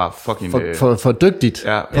 han er jo bare fucking... For dygtigt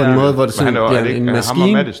på en måde, hvor det sådan bliver en maskine. Ham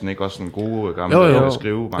og Madison ikke også en gode gamle at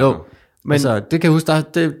skrive? Jo. Men altså, det kan jeg huske,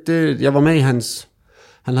 jeg var med i hans...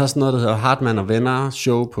 Han havde sådan noget, der hedder Hartmann og Venner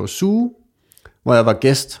show på Zoo, hvor jeg var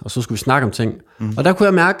gæst, og så skulle vi snakke om ting. Og der kunne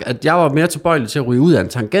jeg mærke, at jeg var mere tilbøjelig til at ryge ud af en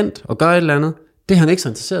tangent og gøre et eller andet. Det er han ikke så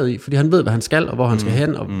interesseret i, fordi han ved, hvad han skal, og hvor han skal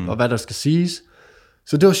hen, og hvad der skal siges.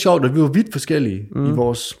 Så det var sjovt, at vi var vidt forskellige i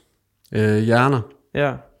vores hjerner.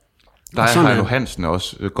 Ja. Der er Heino Hansen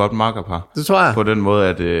også et godt makkerpar. Det tror jeg. På den måde,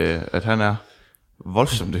 at han er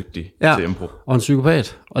voldsomt dygtig til impro. Og en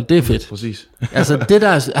psykopat, og det er fedt. Præcis. Altså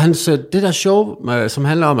det der show, som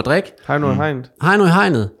handler om at drikke, Heino i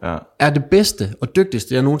hegnet, er det bedste og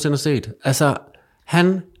dygtigste, jeg nogensinde har set. Altså,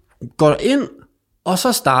 han går ind, og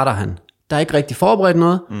så starter han. Der er ikke rigtig forberedt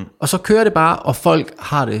noget, og så kører det bare, og folk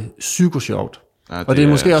har det psykosjovt. Ja, og det er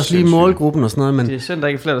måske også lige målgruppen og sådan noget, men det er synd, der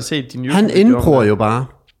ikke er flere, der har set din han indproer jo bare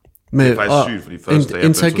med det er faktisk sygt, fordi først,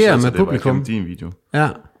 interagerer med publikum. Din video. Ja.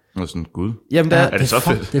 Og sådan, gud. Jamen, er det så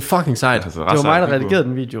fedt? Det er fucking sejt. Altså, det var mig, der redigerede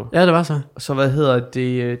den video. Ja, det var så. Så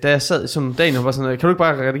da jeg sad sådan dagen, og var sådan, kan du ikke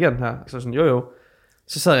bare redigere den her? Så sådan, jo.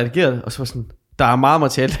 Så sad jeg og redigerede, og så var sådan, der er meget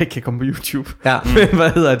materiale, der ikke kan komme på YouTube. Ja.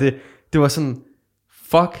 Men det var sådan,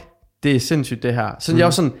 fuck, det er sindssygt det her. Så jeg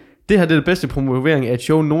var sådan, det her det er det bedste promovering af et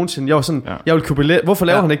show nogensinde. Jeg var sådan, jeg vil købe billet. Hvorfor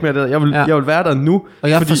laver han ikke mere det? Jeg vil være der nu. Og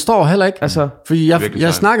jeg forstår heller ikke, altså, fordi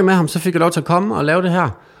jeg snakkede med ham, så fik jeg lov til at komme og lave det her.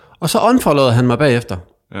 Og så unfollowede han mig bagefter.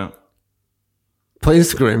 Ja. På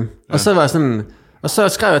Instagram. Og så var jeg sådan, og så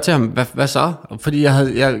skrev jeg til ham, hvad så? Fordi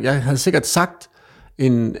jeg havde sikkert sagt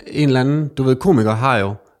en eller anden, du ved, komikere har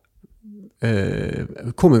jo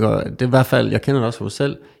komikere, det er i hvert fald, jeg kender det også for mig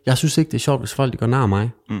selv, jeg synes ikke det er sjovt, hvis folk de går nær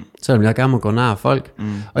mig, selvom jeg gerne må gå nær folk,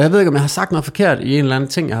 og jeg ved ikke om jeg har sagt noget forkert i en eller anden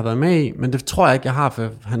ting jeg har været med i, men det tror jeg ikke jeg har, for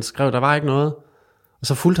han skrev der var ikke noget, og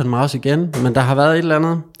så fulgte han mig også igen, men der har været et eller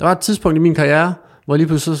andet, der var et tidspunkt i min karriere, hvor lige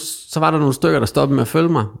pludselig så var der nogle stykker der stoppede med at følge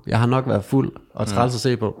mig, jeg har nok været fuld og træls at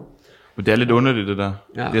se på. Men det er lidt underligt det der.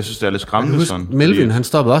 Jeg synes det er lidt skræmmende sådan. Melvin han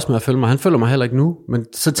stoppede også med at følge mig. Han følger mig heller ikke nu. Men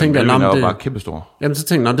så tænkte jeg, Melvin er jo bare kæmpestor. Jamen så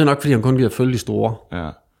tænkte jeg, det er nok fordi han kun gider at følge de store. Ja.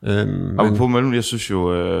 Og på Melvin, jeg synes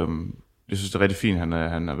jo, jeg synes det er rigtig fint, han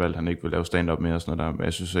har valgt, han ikke vil lave stand-up mere og sådan noget der. Men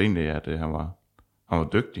jeg synes egentlig, at han var Han var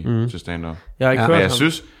dygtig til stand-up. Jeg har ikke hørt men jeg ham.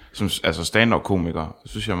 synes, som stand-up-komiker,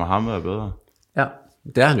 synes jeg, Mohammed er bedre. Ja,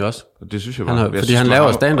 det er han jo også. Og det synes jeg bare. Fordi han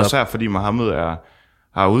laver stand-up. Især fordi Mohammed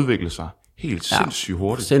har udviklet sig helt sindssygt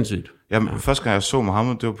hurtigt. Sindssygt. Første gang jeg så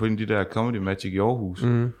Mohammed, det var på en af de der Comedy Magic i Aarhus,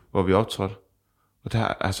 hvor vi optrådte. Og der,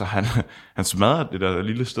 altså, han smadrede det der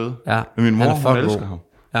lille sted. Ja. Men min mor, hun elsker ham.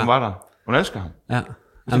 Ja. Hun var der. Hun elsker ham. Ja.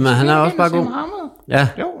 Men han er også bare god. Ja.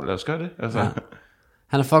 Jo, lad os gøre det. Altså. Ja.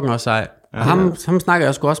 Han er fucking også sej. Ja. Ham snakker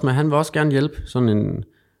jeg sgu også med. Han vil også gerne hjælpe sådan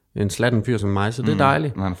en slatten fyr som mig, så det er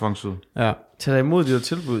dejligt. Men han er fucking sød. Ja. Tag dig imod de der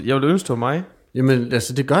tilbud. Jeg vil ønske, det var mig. Jamen,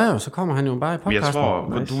 altså det gør jeg jo. Så kommer han jo bare i podcasten. Jeg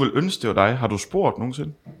tror, du vil ønske, det var dig. Har du spurgt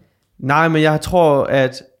nogensinde? Nej, men jeg tror,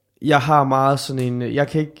 at jeg har meget sådan en... Jeg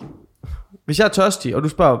kan ikke... Hvis jeg er tørstig, og du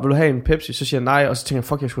spørger, vil du have en Pepsi, så siger jeg nej, og så tænker jeg,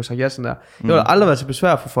 fuck, jeg skulle have sagt ja sådan der. Det vil aldrig være til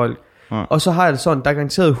besvær for folk. Ja. Og så har jeg det sådan, der er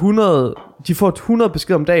garanteret 100, de får 100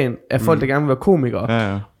 beskeder om dagen af folk, der gerne vil være komikere.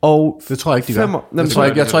 Ja. Og det tror jeg ikke, de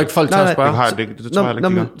gør. Jeg tror ikke, folk tør at spørge. Det tror jeg ikke,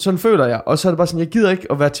 de gør. Sådan føler jeg. Og så er det bare sådan, jeg gider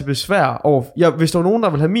ikke at være til besvær over... Hvis der var nogen, der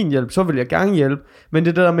vil have min hjælp, så vil jeg gerne hjælpe. Men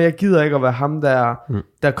det er det der med, jeg gider ikke at være ham,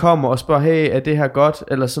 der kommer og spørger, hey, er det her godt?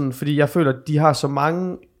 Eller sådan, fordi jeg føler, at de har så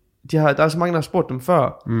mange... der er så mange, der har spurgt dem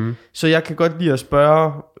før. Så jeg kan godt lide at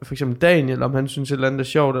spørge for eksempel Daniel, om han synes et eller andet er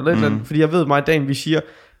sjovt eller et eller andet. Fordi jeg ved mig og Daniel, vi siger,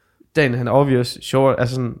 Daniel han er obvious sjovt,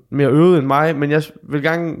 altså sådan mere øvet end mig, men jeg vil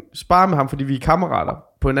gerne spare med ham, fordi vi er kammerater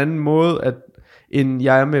på en anden måde, end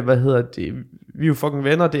jeg er med, vi er jo fucking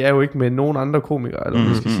venner, det er jo ikke med nogen andre komikere, eller hvad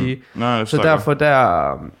man skal sige. Nej, så derfor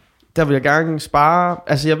der vil jeg gerne spare,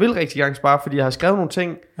 altså jeg vil rigtig gerne spare, fordi jeg har skrevet nogle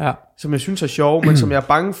ting, som jeg synes er sjove, men som jeg er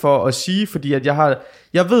bange for at sige, fordi at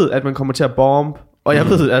jeg ved, at man kommer til at bombe, og jeg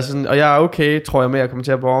ved, altså, og jeg er okay, tror jeg med, at jeg kommer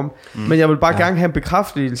til at bombe, men jeg vil bare gerne have en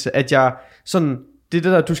bekræftelse, at jeg sådan, det er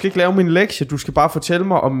det der, du skal ikke lave min lektie, du skal bare fortælle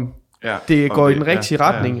mig, om det går i den rigtige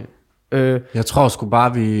retning. Jeg tror sgu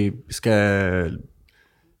bare, vi skal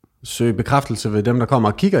søge bekræftelse ved dem, der kommer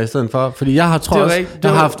og kigger i stedet for. Fordi jeg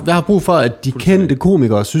har brug for, at de kendte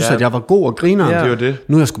komikere synes, at jeg var god og griner. Det er jo det.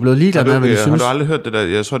 Nu er jeg sgu blevet ligeglad med, hvad de synes. Har du aldrig hørt det der?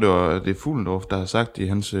 Jeg tror, det er Fuglendorf, der har sagt i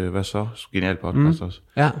hans, hvad så? Genial podcast også.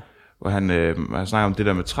 Ja. Hvor han snakker om det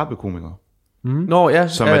der med trappekomikere. Nå, ja.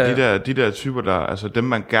 Som er de der typer, der, altså dem,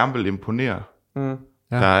 man gerne vil imponere.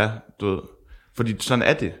 Der er, du ved. Fordi sådan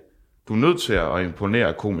er det. Du er nødt til at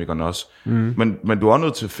imponere komikerne også. Men du er også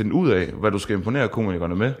nødt til at finde ud af, hvad du skal imponere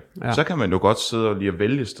komikerne med. Så kan man jo godt sidde og lige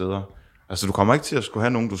vælge steder. Altså du kommer ikke til at skulle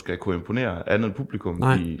have nogen, du skal kunne imponere andet publikum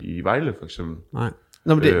i Vejle for eksempel. Nej.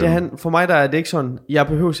 Nå, men for mig der er det ikke sådan, jeg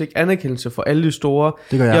behøver ikke anerkendelse for alle de store.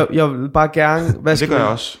 Det gør jeg. Jeg vil bare gerne... det gør jeg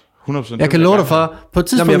også. 100%. Jeg kan love dig for, på et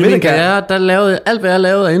tidspunkt i min karriere, der lavede alt, hvad jeg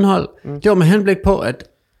lavede af indhold, det var med henblik på, at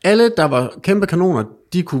alle, der var kæmpe kanoner,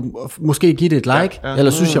 de kunne måske give det et like,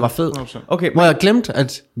 eller synes, jeg var fed. Okay, hvor jeg glemte,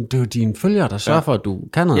 at det er jo dine følgere, der sørger for, at du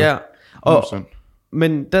kan noget. Ja,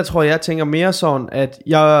 men der tror jeg tænker mere sådan, at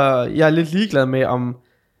jeg er lidt ligeglad med, om,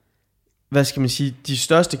 hvad skal man sige, de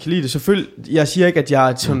største kan lide det. Selvfølgelig, jeg siger ikke, at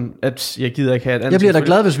jeg er sådan, at jeg gider ikke have et andet. Jeg bliver da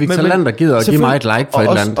glad, hvis Victor Lander gider at give mig et like for et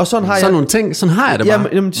eller andet. Og sådan har sådan nogle ting, sådan har jeg det bare.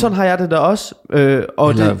 Jamen, sådan har jeg det da også.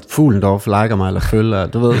 Eller Fuglendorf liker mig, eller følger,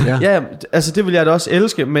 du ved. Ja, altså det vil jeg da også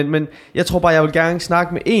elske, men jeg tror bare, jeg vil gerne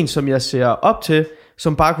snakke med en, som jeg ser op til,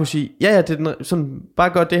 som bare kunne sige, det er sådan, bare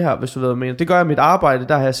gør det her, hvis du ved, hvad jeg mener. Det gør jeg mit arbejde,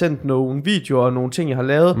 der har jeg sendt nogle videoer og nogle ting, jeg har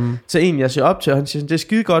lavet, til en, jeg ser op til, og han siger, det er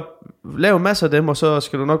skide godt, lav masser af dem, og så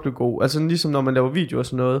skal du nok blive god. Altså ligesom når man laver videoer og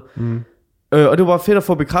sådan noget. Og det var bare fedt at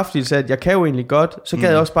få bekræftelse af, at jeg kan jo egentlig godt. Så gad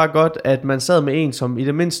jeg også bare godt, at man sad med en, som i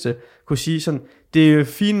det mindste kunne sige sådan, det er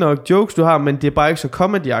fint nok jokes du har, men det er bare ikke så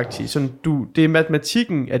comedy-agtigt. Sådan, det er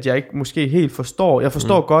matematikken, at jeg ikke måske helt forstår. Jeg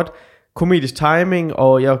forstår godt komedisk timing,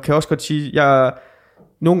 og jeg kan også godt sige,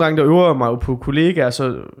 nogle gange der øver jeg mig jo på kollegaer,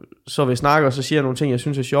 så vil jeg snakke, og så siger jeg nogle ting, jeg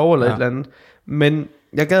synes er sjove eller et eller andet. Men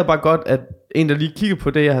jeg gad bare godt, at en, der lige kigger på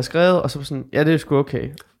det, jeg har skrevet, og så sådan, det er sgu okay.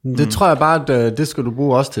 Det tror jeg bare, at det skal du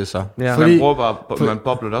bruge også til så. Ja. Fordi, man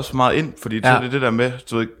bobler det også meget ind, fordi så det der med,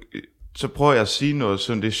 så prøver jeg at sige noget,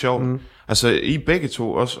 så det er sjovt. Altså I begge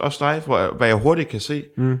to, også dig, hvad jeg hurtigt kan se,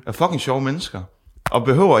 er fucking sjove mennesker, og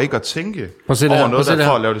behøver ikke at tænke over noget, der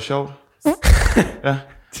for at lave det sjovt. Ja.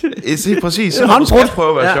 Præcis, så du skal prøve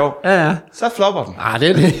at være sjov. Ja. Så flopper den. Det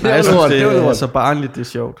er det. Jeg tror, det er så barnligt, det er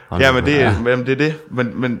sjovt. Ja, men det er det.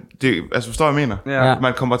 Men det, altså forstår jeg mener? Ja.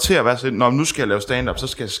 Man kommer til at være sådan, når nu skal jeg lave stand-up, så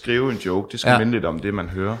skal jeg skrive en joke. Det skal minde lidt om det, man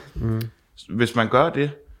hører. Hvis man gør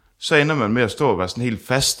det, så ender man med at stå og være sådan helt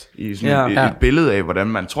fast i sådan et billede af, hvordan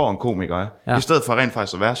man tror en komiker er. I stedet for rent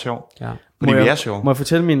faktisk at være sjov. Fordi vi er sjov. Må jeg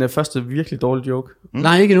fortælle min første virkelig dårlige joke?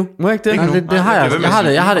 Nej, ikke nu. Må jeg ikke det? Nej, det har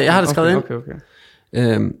jeg. Jeg har det skrevet ind. Okay.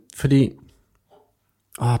 Fordi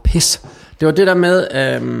Pis. Det var det der med,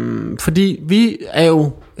 fordi vi er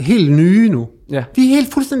jo helt nye nu. Ja. Vi er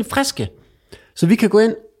helt fuldstændig friske. Så vi kan gå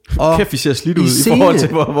ind og... Kæft, vi ser slidt ud i forhold til,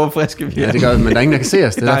 hvor friske vi er. Ja, det gør men der er ingen, der kan se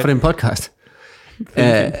os. Det er derfor, det er en podcast.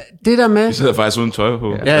 Det der med... Vi sidder faktisk uden tøj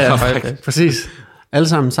på. Ja, præcis. Alle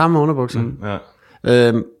sammen samme underbukser.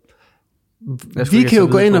 Ja. Vi kan jo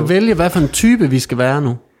gå ind og vælge, hvad for en type vi skal være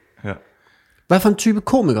nu. Ja. Hvad for en type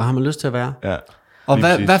komiker har man lyst til at være? Ja. Og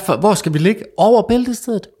hvor skal vi ligge? Over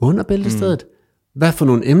bæltestedet? Under bæltestedet? Hvad for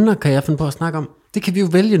nogle emner kan jeg finde på at snakke om? Det kan vi jo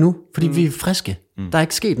vælge nu, fordi vi er friske. Der er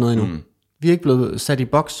ikke sket noget endnu. Vi er ikke blevet sat i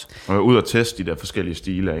boks. Og ud og teste de der forskellige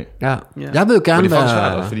stile af. Ja. Jeg vil jo gerne være...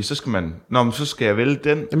 Svært, fordi så skal man... men så skal jeg vælge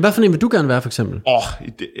den. Jamen, hvad for en vil du gerne være, for eksempel?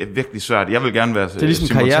 Det er virkelig svært. Jeg vil gerne være det er ligesom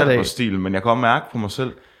karrieredag. Men jeg kan også mærke på mig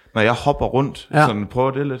selv, når jeg hopper rundt, sådan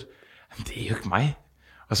prøver det lidt. Jamen, det er jo ikke mig.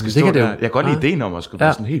 Og skal stå der. Jeg kan godt lide ideen om at skulle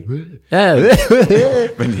være sådan helt... Ja.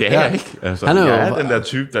 Men det er jeg ikke. Altså, jeg er den der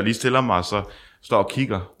type, der lige stiller mig, og så står og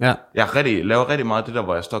kigger. Ja. Jeg laver rigtig meget det der,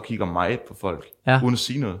 hvor jeg står og kigger meget på folk, uden at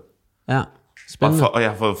sige noget. Ja. Spændende. Og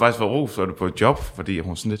jeg har faktisk fået ros for det på et job, fordi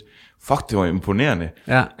hun sådan lidt, fuck, det var imponerende,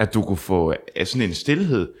 at du kunne få sådan en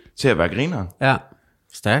stillhed til at være grineren. Ja,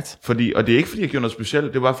 stærkt. Fordi, og det er ikke, fordi jeg gjorde noget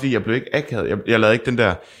specielt, det var, fordi jeg blev ikke akavet. Jeg lavede ikke den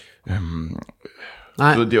der...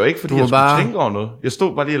 Nej, det var ikke, fordi jeg skulle tænke over noget. Jeg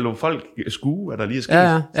stod bare lige og lå folk skue, hvad der lige er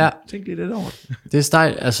sket. Ja. Tænk lige lidt over det. Det er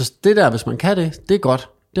stejlt. Altså, det der, hvis man kan det, det er godt.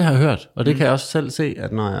 Det har jeg hørt. Og det kan jeg også selv se,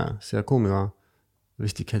 at når jeg ser komikere,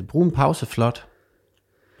 hvis de kan bruge en pause, flot.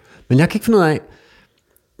 Men jeg kan ikke finde ud af,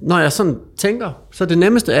 når jeg sådan tænker, så det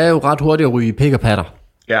nemmeste er jo ret hurtigt at ryge i pik og patter.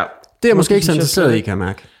 Ja. Det er jeg måske ikke så interesseret i, kan jeg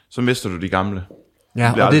mærke. Så mister du de gamle.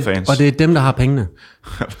 Ja, og det er dem, der har pengene.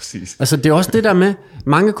 Ja, præcis. Altså det er også det der med,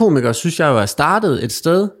 mange komikere synes jeg jo er startet et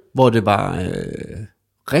sted, hvor det var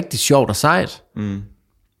rigtig sjovt og sejt.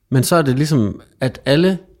 Men så er det ligesom, at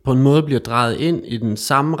alle på en måde bliver drejet ind i den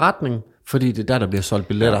samme retning, fordi det er der bliver solgt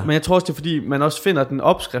billetter. Ja, men jeg tror også, det er fordi, man også finder den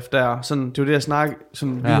opskrift der, sådan, det er jo det, jeg snakker,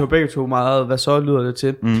 sådan, vi har begge to meget, hvad så lyder det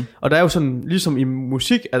til. Og der er jo sådan, ligesom i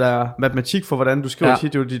musik, er der matematik for, hvordan du skriver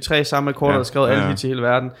hit, det er jo de 3 samme akkorder, der er skrevet alle hit i hele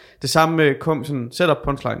verden. Det samme med sådan setup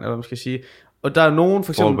punchline, eller hvad man skal sige. Og der er nogen,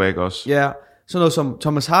 for eksempel... Fallback også. Ja, sådan noget som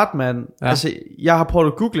Thomas Hartmann. Altså, jeg har prøvet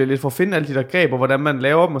at google lidt for at finde alle de der greb, og hvordan man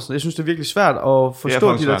laver dem og sådan. Jeg synes, det er virkelig svært at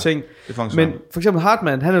forstå de der ting. Men for eksempel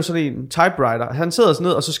Hartmann, han er jo sådan en typewriter. Han sidder sådan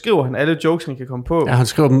ned, og så skriver han alle jokes, han kan komme på. Ja, han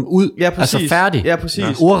skriver dem ud, altså færdig. Ja,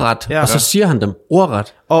 præcis. Ordret, og så siger han dem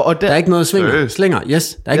ordret. Og der er ikke noget slinger.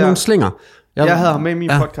 Yes, der er ikke nogen slinger. Jeg havde ham med i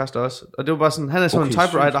min podcast også. Og det var bare sådan, han er sådan en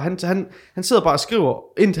typewriter. Han sidder bare og skriver,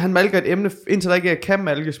 indtil han malker et emne, indtil der ikke kan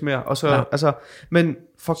malkes mere. Og så, altså, men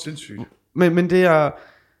fuck sindssygt. Men det er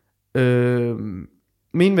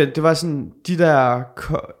det var sådan de der,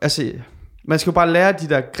 altså man skal jo bare lære de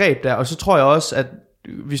der greb der. Og så tror jeg også, at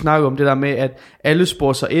vi snakker om det der med, at alle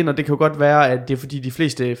sporer sig ind. Og det kan jo godt være, at det er fordi de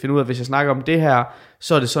fleste finder ud af, at hvis jeg snakker om det her,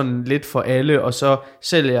 så er det sådan lidt for alle. Og så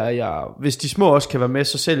sælger jeg, hvis de små også kan være med,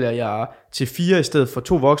 så sælger jeg til 4 i stedet for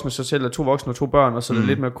 2 voksne. Så sælger jeg 2 voksne og 2 børn. Og så er det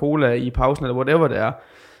lidt med cola i pausen eller whatever det er.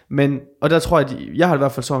 Men, og der tror jeg, jeg har i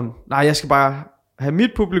hvert fald sådan, nej, jeg skal bare have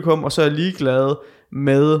mit publikum, og så er jeg ligeglad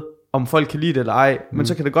med, om folk kan lide det eller ej. Men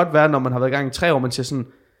så kan det godt være, når man har været i gang i 3 år, man siger sådan,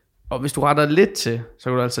 og hvis du retter lidt til, så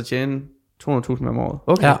kan du altså tjene 200.000 om året.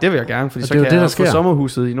 Okay, det vil jeg gerne, fordi så kan jeg få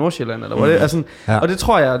sommerhuset i Nordsjælland, eller hvad det er. Altså, og det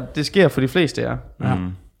tror jeg, det sker for de fleste,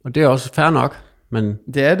 Og det er også fair nok. Men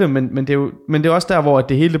det er det, men det er også der, hvor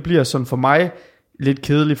det hele bliver sådan for mig lidt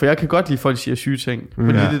kedeligt, for jeg kan godt lide, folk siger syge ting.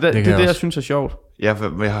 Fordi det er det, jeg synes er sjovt. Ja,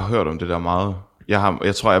 jeg har hørt om det der meget.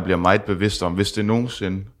 Jeg tror, jeg bliver meget bevidst om, hvis det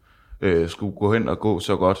nogensinde skulle gå hen og gå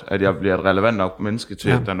så godt, at jeg bliver et relevant nok menneske til,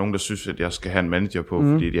 at der er nogen, der synes, at jeg skal have en manager på,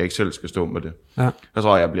 fordi jeg ikke selv skal stå med det. Jeg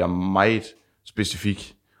tror, jeg bliver meget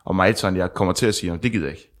specifik, og meget sådan, jeg kommer til at sige, det gider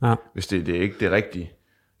jeg ikke. Hvis det er ikke det rigtige.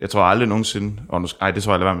 Jeg tror aldrig nogensinde, det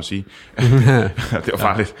tror jeg lade være med at sige. Det var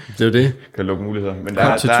farligt. Det er jo det. Kan lukke muligheder. Men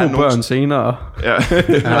der til 2 børn senere.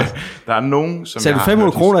 Der er nogen, som jeg har...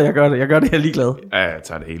 500 kroner, jeg gør det, jeg er ligeglad. Ja, jeg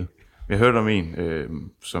tager det hele. Jeg hørte om en,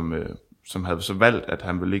 som havde så valgt, at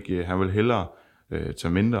han ville hellere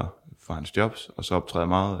tage mindre fra hans jobs, og så optræde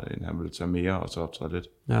meget, end han ville tage mere, og så optræde lidt.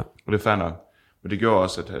 Og det er fair nok. Men det gjorde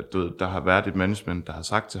også, at der har været et management, der har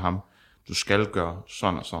sagt til ham, du skal gøre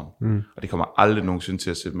sådan og sådan. Og det kommer aldrig nogensinde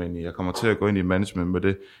til at sætte mig ind i. Jeg kommer til at gå ind i management med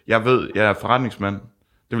det. Jeg ved, jeg er forretningsmand.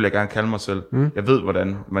 Det vil jeg gerne kalde mig selv. Jeg ved,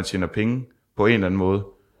 hvordan man tjener penge på en eller anden måde.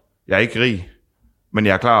 Jeg er ikke rig, men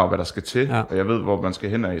jeg er klar over, hvad der skal til, og jeg ved, hvor man skal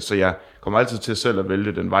hen af. Så jeg kommer altid til selv at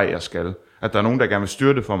vælge den vej, jeg skal. At der er nogen, der gerne vil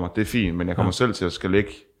styre det for mig, det er fint, men jeg kommer selv til at skal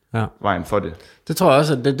lægge vejen for det. Det tror jeg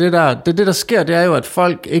også, at det der sker, det er jo, at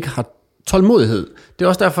folk ikke har tålmodighed. Det er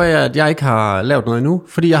også derfor, at jeg ikke har lavet noget endnu.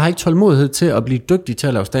 Fordi jeg har ikke tålmodighed til at blive dygtig til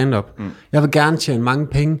at lave stand-up. Jeg vil gerne tjene mange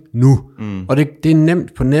penge nu. Og det er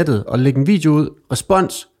nemt på nettet at lægge en video ud.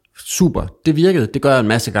 Respons, super. Det virkede. Det gør jeg en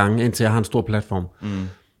masse gange, indtil jeg har en stor platform.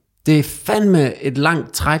 Det er fandme et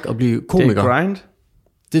langt træk at blive komiker. Det er grind.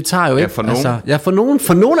 Det tager jo ikke. For nogen. Altså,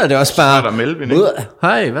 for nogen er det også bare... Så er der Melvin, ikke?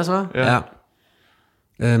 Hej, hvad så? Ja.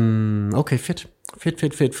 Okay,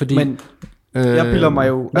 fedt. Fordi... Men jeg piller mig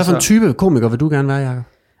jo... Hvad for en type komiker vil du gerne være, Jacob?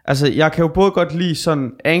 Altså, jeg kan jo både godt lide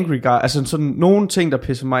sådan angry guy, altså sådan nogle ting, der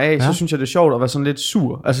pisser mig af, så synes jeg, det er sjovt at være sådan lidt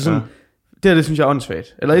sur. Altså sådan, det synes jeg er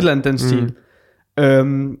åndssvagt. Eller et eller andet den stil.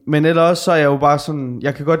 Men ellers så er jeg jo bare sådan,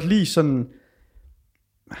 jeg kan godt lide sådan,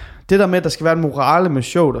 det der med, at der skal være en morale med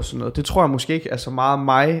showet og sådan noget, det tror jeg måske ikke er så meget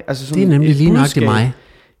mig. Altså sådan det er nemlig lige nøjagtigt mig.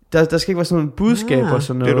 Der skal ikke være sådan en budskab og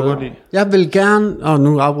sådan noget. Det er du godt lide. Jeg vil gerne...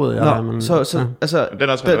 nu afbryder jeg. Men, altså, den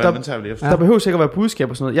er også relevant, den tager vi lige efter. Der behøver sikkert være budskab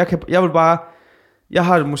og sådan noget. Jeg vil bare... Jeg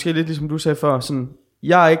har det måske lidt ligesom du sagde før, sådan,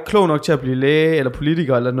 jeg er ikke klog nok til at blive læge eller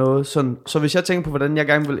politiker eller noget, sådan, så hvis jeg tænker på, hvordan jeg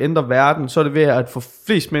gerne vil ændre verden, så er det ved at få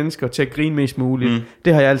flest mennesker til at grine mest muligt.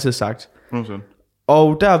 Det har jeg altid sagt.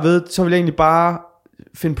 Og derved, så vil jeg egentlig bare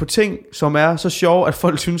finde på ting, som er så sjove, at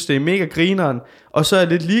folk synes, det er mega grineren, og så er jeg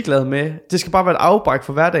lidt ligeglad med, det skal bare være et afbræk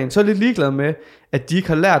for hverdagen, så er jeg lidt ligeglad med, at de ikke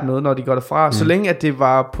har lært noget, når de går derfra, så længe at det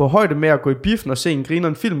var på højde med at gå i biffen og se en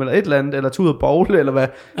grineren film eller et eller andet, eller tage ud og bowle, eller hvad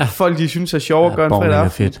folk de synes er sjovt at gøre en fredag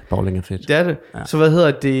aften. Bowling er fedt. Det er det. Ja. Så hvad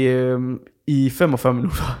hedder det, i 45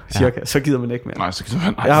 minutter cirka, så gider man ikke mere. Nej, så gider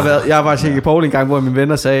man. Jeg har bare tjekket i bowling en gang, hvor mine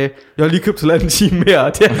venner sagde, jeg har lige købt en time mere.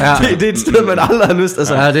 Det er et sted, man aldrig har lyst.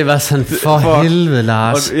 Altså. Ja, det var sådan, for helvede,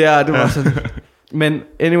 Lars. Og, ja, det var sådan. Men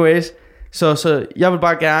anyways, så jeg vil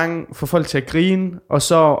bare gerne få folk til at grine, og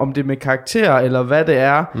så om det er med karakter, eller hvad det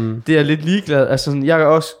er, det er jeg lidt ligeglad. Altså sådan, jeg er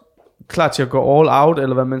også klar til at gå all out,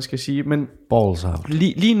 eller hvad man skal sige. Men balls out.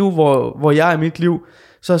 Lige nu, hvor jeg er i mit liv,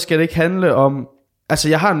 så skal det ikke handle om...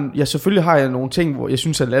 Altså selvfølgelig har jeg nogle ting, hvor jeg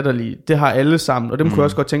synes er latterlige. Det har alle sammen, og dem kunne jeg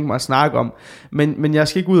også godt tænke mig at snakke om. Men jeg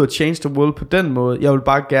skal ikke ud og change the world på den måde. Jeg vil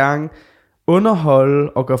bare gerne underholde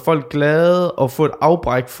og gøre folk glade og få et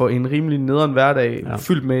afbræk for en rimelig nederen hverdag,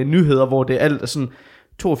 fyldt med nyheder, hvor det alt er sådan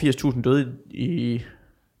 82.000 døde i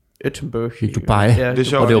Edinburgh. I Dubai. Ja, det er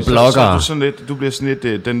sjovt. Og det er jo bloggere. Du bliver sådan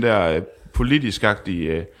lidt den der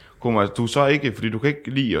politisk-agtige... Du er så ikke, fordi du kan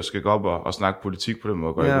ikke lide at skal gå op og snakke politik på den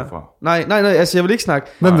måde, går jeg ud fra. Nej, altså jeg vil ikke snakke.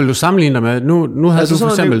 Hvem vil du sammenligne dig med? Nu havde altså, du for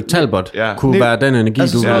eksempel Talbot, kunne være den energi,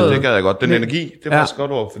 altså, du havde. Det gad jeg godt. Den energi, det er faktisk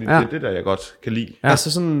godt ord, fordi det er det der, jeg godt kan lide. Ja.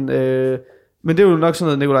 Altså sådan, men det er jo nok sådan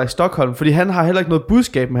noget Nikolaj Stockholm, fordi han har heller ikke noget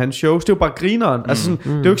budskab med hans shows, det er jo bare grineren. Altså sådan,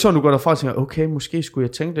 det er jo ikke sådan, du går derfra og tænker, okay, måske skulle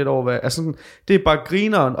jeg tænke lidt over, hvad... Altså sådan, det er bare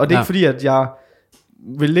grineren, og det er ikke fordi, at jeg...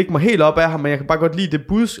 vil lægge mig helt op af ham, men jeg kan bare godt lide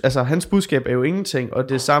det altså hans budskab er jo ingenting, og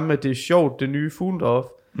det samme med det er sjovt, det nye Fuglendorf.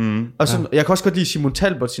 Og sådan, jeg kan også godt lide Simon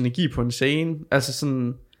Talbots energi på en scene, altså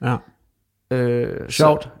sådan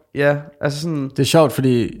sjovt. Så, ja, altså sådan. Det er sjovt,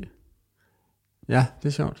 fordi det er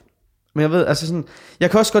sjovt. Men jeg ved, altså sådan,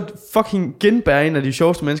 jeg kan også godt fucking genbære en af de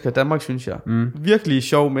sjoveste mennesker i Danmark, synes jeg. Virkelig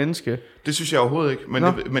sjov menneske. Det synes jeg overhovedet ikke,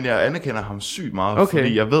 men jeg anerkender ham sygt meget,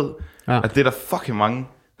 fordi jeg ved, at det er der fucking mange,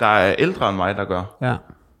 der er ældre end mig, der gør. Ja.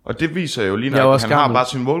 Og det viser jo lige, at han har bare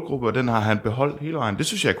sin målgruppe, og den har han beholdt hele vejen. Det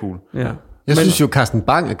synes jeg er cool. Ja. Jeg synes jo, Carsten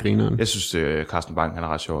Bang er grineren. Jeg synes, Carsten Bang, han er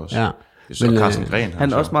ret sjov også. Ja. Jeg synes, Carsten Gren,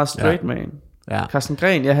 han er også meget straight man. Ja. Carsten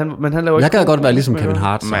Gren, men han laver ikke... Jeg kan godt være ligesom Kevin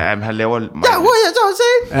Hart. Men han laver... Ja, jeg så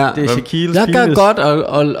se. Ja. Det er Shaquille's Jeg kan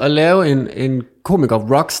godt at lave en komiker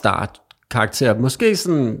rockstar karakter. Måske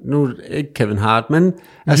sådan, nu ikke Kevin Hart, men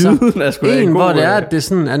altså en, hvor det er, at det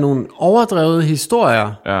sådan er nogle overdrevede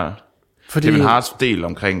historier. Ja. Fordi Kevin Harts del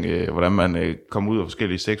omkring, hvordan man kommer ud af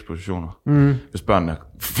forskellige sexpositioner, hvis børnene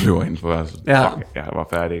flyver ind på værelset. Ja. Fuck, jeg var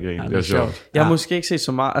færdig, ikke? Det er sjovt. Jeg har måske ikke set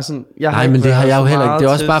så meget. Altså, nej, men det har jeg jo heller ikke. Det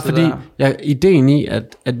er også bare fordi, ideen i,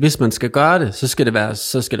 at hvis man skal gøre det, så skal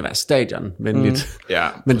det være stadionvenligt. Ja,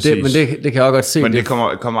 men det kan jeg også godt se. Men det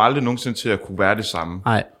kommer aldrig nogensinde til at kunne være det samme.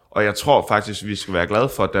 Nej. Og jeg tror faktisk, vi skal være glade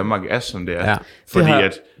for, at Danmark er som det er. Ja. Fordi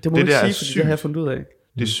det må det der sige, er sygt. Det har jeg fundet ud af.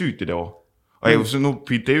 Det er sygt, det derovre. Og jeg vil sige nu,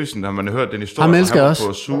 Pete Davidson, har man hørt den historie, han elsker også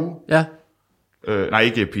på Zoo. Ja. Nej,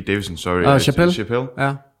 ikke Pete Davidson, sorry. Chappelle.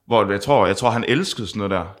 Ja. Hvor jeg tror, han elskede sådan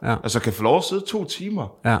noget der. Ja. Altså kan få lov at sidde 2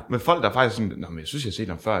 timer med folk, der faktisk sådan, men jeg synes, jeg har set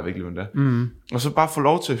ham før, jeg virkelig med det. Og så bare få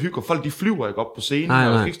lov til at hygge, og folk de flyver ikke op på scenen, og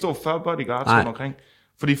der skal ikke stå 40 bodyguards rundt omkring.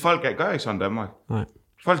 Fordi folk gør ikke sådan i Danmark. Nej.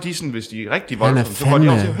 Folk de sådan, hvis de er rigtig voldsomme, så går de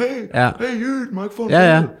over og siger, hey, må jeg ikke få en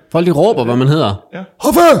ja. Folk de råber, hvad man hedder. Ja.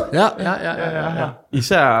 Hoffe! Ja.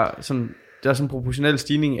 Især sådan, der er sådan en proportionel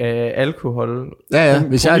stigning af alkohol. Ja.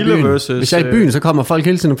 Hvis jeg er i byen, så kommer folk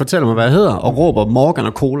hele tiden og fortæller mig, hvad jeg hedder, og råber Morgan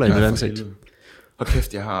og Cola i mit ansigt. Og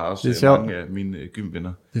kæft, jeg har også mange af mine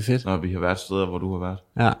gymvenner. Det er fedt. Når vi har været steder, hvor du har været.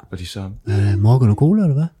 Ja. Og de så... Morgan og cola,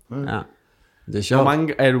 eller hvad? Ja. Det er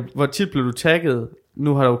sjovt. Hvor tit blev du tagget?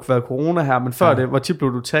 Nu har der jo været corona her, men før det, hvor tit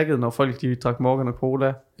blev du tagget, når folk de drak Morgan og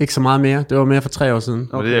cola? Ikke så meget mere. Det var mere for 3 år siden.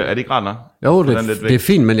 Okay. Er det ikke rart nok? Jo, det er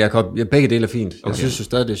fint, men begge dele er fint. Jeg synes jo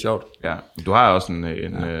stadig, det er sjovt. Ja, du har også en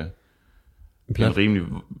rimelig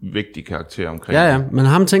vigtig karakter omkring. Ja, men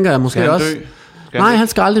ham tænker jeg måske også... Nej, han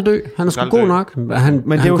skal aldrig dø. Han er sgu god nok. Han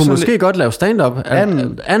kunne måske godt lave stand-up.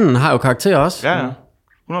 Anden har jo karakter også. Ja,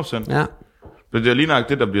 100%. Ja. Men det er lige nok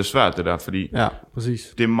det, der bliver svært, det der, fordi... Ja, præcis.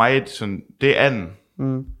 Det er meget sådan... Det er anden.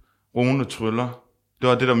 Rune tryller. Det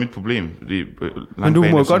var det, der var mit problem. Fordi, men du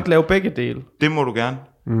må jo godt lave begge dele. Det må du gerne.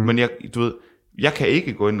 Men jeg kan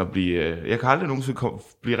ikke gå ind og blive... Jeg kan aldrig nogensinde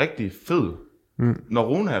blive rigtig fed, når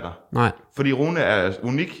Rune er der. Nej. Fordi Rune er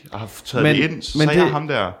unik og har taget det ind, så er jeg ham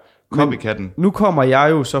der copycatten. Nu kommer jeg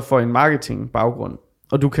jo så for en marketing-baggrund,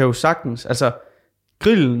 og du kan jo sagtens... Altså,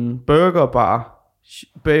 grillen, burgerbar,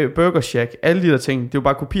 Burger Shack, alle de der ting, det er jo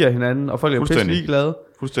bare kopier af hinanden, og folk er jo pisse ligeglade.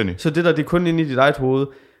 Fuldstændig. Så det der, det er kun inde i dit eget hoved.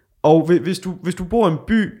 Og hvis du bor i en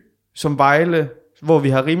by som Vejle, hvor vi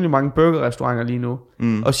har rimelig mange burgerrestauranter lige nu,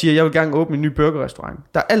 og siger, jeg vil gerne åbne en ny burgerrestaurant.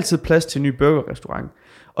 Der er altid plads til en ny burgerrestaurant.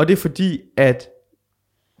 Og det er fordi, at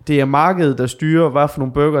det er markedet, der styrer, hvad for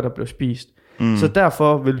nogle burger, der bliver spist. Så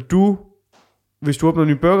derfor vil du, hvis du åbner en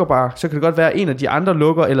ny burgerbar, så kan det godt være, at en af de andre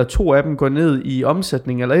lukker, eller 2 af dem går ned i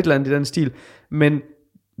omsætning, eller et eller andet i den stil. Men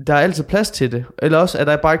der er altid plads til det. Eller også er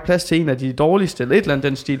der bare ikke plads til en af de dårligste, eller et eller andet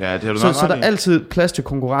den stil. Ja, det så der er altid plads til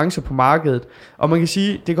konkurrence på markedet. Og man kan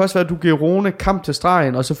sige, det kan også være, at du giver Rune kamp til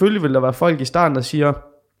stregen, og selvfølgelig vil der være folk i starten, der siger,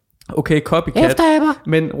 okay, copycat.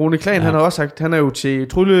 Men Rune Klan, han har også sagt, han er jo til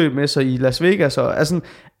tryllemesser i Las Vegas, og altså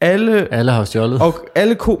alle har stjålet. Og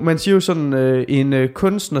man siger jo sådan, en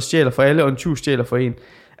kunstner stjæler for alle, og en tyv stjæler for en.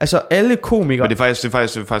 Altså alle komikere. Men det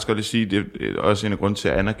er faktisk godt at sige, det er også en af grunden til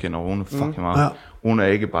at anerkende Rune fucking meget. Ja. Rune er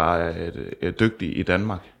ikke bare dygtig i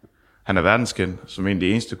Danmark. Han er verdenskendt som en af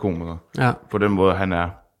de eneste komikere. Ja. På den måde, han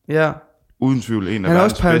er uden tvivl en af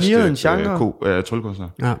verdens bedste tryllekunstnere.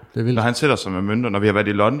 Ja, det er vildt. Når han sætter sig med mønter, når vi har været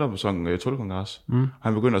i London på sådan en tryllekongres,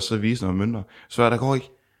 han begynder at sidde og vise noget mønter, så der går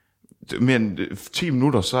ikke mere end 10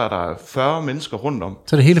 minutter, så er der 40 mennesker rundt om.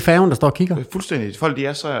 Så er det hele færgen, der står og kigger? Fuldstændig. Folk,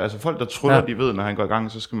 folk der tryller, de ved, når han går i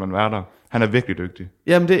gang, så skal man være der. Han er virkelig dygtig.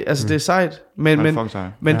 Jamen, det er sejt.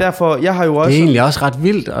 Men derfor, jeg har jo også... Det er egentlig også ret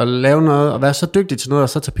vildt at lave noget, og være så dygtig til noget, og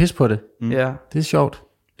så tage pis på det. Ja. Det er sjovt.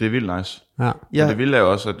 Det er vildt nice. Ja. Men det vilde er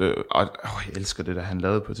jo også, at jeg elsker det, der han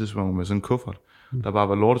lavede på et tidspunkt med sådan en kuffert, der bare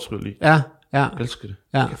var lortetryl i. Ja. Jeg elsker det.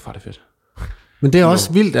 Ja. Det er fedt. Men det er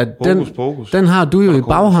også vildt, at den har du jo i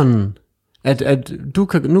baghånden. At du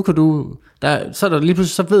kan, nu kan du, så er der lige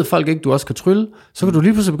pludselig, så ved folk ikke, du også kan trylle. Så kan du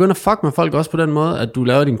lige pludselig begynde at fuck med folk også på den måde, at du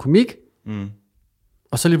laver din komik.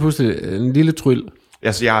 Og så lige pludselig en lille tryl.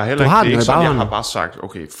 Altså jeg har heller ikke sådan, jeg har bare sagt,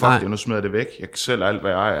 okay, fuck det, nu smider jeg det væk. Jeg kan selv alt,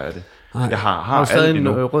 hvad jeg ejer af det. Jeg har du stadig en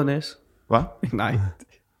rød næse? Hvad? Nej.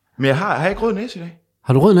 Men jeg har ikke rød næse i dag.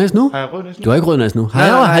 Har du rød næse nu? Har jeg rød næse nu? Du har ikke rød næse nu.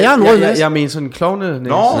 Har jeg en rød næse? Jeg mener sådan en klovne næse.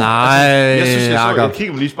 Nej, jeg synes, jeg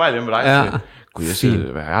kigger lige i spejlet med dig. Ja. Gud, jeg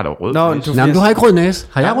siger, hvad er der rød næse? Nej, men du har ikke rød næse.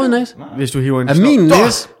 Har jeg rød næse? Hvis du hiver en...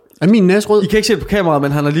 Er min næse rød? I kan ikke se det på kameraet,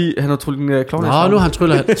 men han har tryllet en klovnæse. Nå, nu han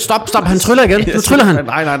tryller. Stop, han tryller igen. Nu tryller han.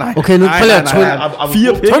 Nej. Okay, nu tryller jeg trylle.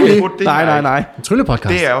 4 penge. Nej.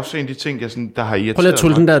 Tryllepodcast. Det er også en af de ting, jeg sådan, der har irriteret. Prøv lige at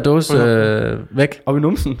trylle den der dåse væk. Og i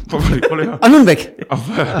numsen. Prøv lige. Og nu er den væk.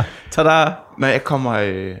 Tada. Når jeg kommer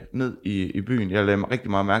ned i byen, jeg lader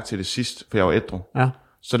rigtig meget mærke til det sidst, for jeg var ædru. Ja.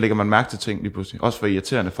 Så lægger man mærke til ting lige pludselig. Også for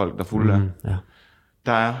irriterende folk, der fulde er. Ja.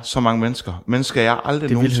 Der er så mange mennesker. Mennesker, jeg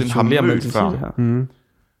aldrig nogensinde har mødt før.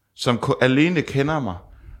 Som alene kender mig,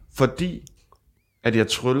 fordi at jeg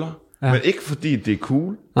tryller, men ikke fordi det er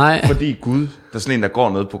cool. Nej. Fordi Gud, der er sådan en, der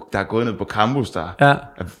er gået ned på campus,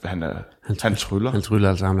 han tryller. Han tryller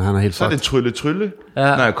altså, han er helt så er det trylle,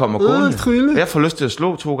 når jeg kommer gående. Jeg får lyst til at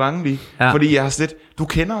slå 2 gange lige, fordi jeg har sådan lidt, du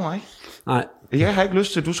kender mig ikke. Nej. Jeg har ikke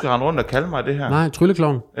lyst til, at du skal rende rundt og kalde mig det her. Nej,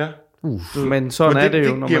 trylleklovn. Ja. Men sådan er det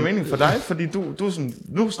jo. Det giver mening for dig, fordi du sådan,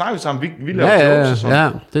 nu snakker vi sammen, vi laver jokes og sådan. Ja,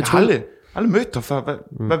 det tror jeg. Aldrig mødt dig før.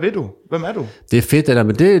 Hvad ved du? Hvem er du? Det er fedt det der,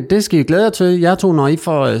 men det skal I glæde jer til. Jeg to, når I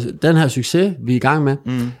får den her succes, vi er i gang med.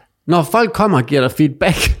 Når folk kommer og giver dig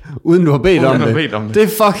feedback, uden du har bedt om det. Det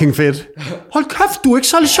er fucking fedt. Hold kæft, du er ikke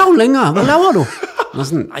så sjov længere. Hvad laver du? Og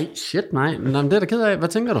sådan, nej. Men det er da ked af. Hvad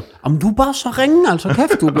tænker du? Om du er bare så ringe, altså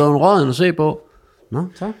kæft, du er blevet en råden at se på. Nå,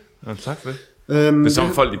 tak. Ja, tak for det. Det er som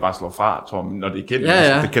folk, de bare slår fra, tror jeg, når det er kendt.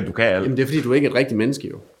 Ja. Du kan alt. Jamen, det er fordi, du er ikke et rigtigt menneske,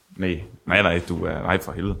 jo. Nej, du er... Nej,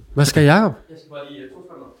 for helvede. Hvad skal Jacob? Jeg skal bare lige...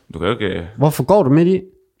 Du kan jo ikke... Hvorfor går du midt i?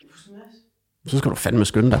 Så skal du fandme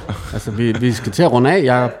skynde dig. Altså, vi skal til at runde af,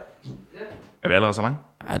 Jacob. Er vi allerede så langt?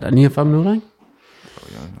 Ja, der er 49 minutter, ikke?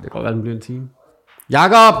 Det kan godt være, den bliver en time.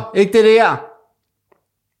 Jacob, ikke det der!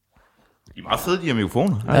 De er meget fede, de her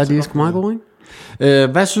mikrofoner. Ja, de er sgu meget gode, ikke?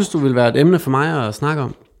 Hvad synes du vil være et emne for mig at snakke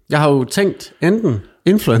om? Jeg har jo tænkt enten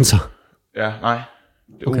influencer. Ja, nej.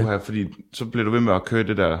 Det er okay. Fordi så bliver du ved med at køre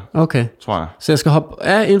det der, okay. Tror jeg. Så jeg skal hoppe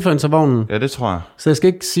af influencervognen? Ja, det tror jeg. Så jeg skal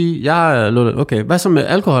ikke sige, jeg er lukket. Okay, hvad så med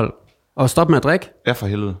alkohol? Og stoppe med at drikke? Ja, for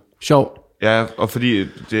helvede. Sjov. Ja, og fordi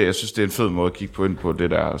jeg synes, det er en fed måde at kigge på ind på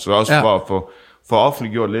det der. Så også for at få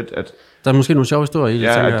offentliggjort lidt, at... Der er måske nogle sjove historier i det.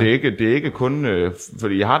 Ja, det er ikke kun...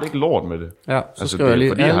 fordi jeg har det ikke lort med det. Ja, så altså, det er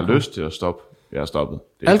fordi, jeg har lyst til at stoppe. Jeg har stoppet.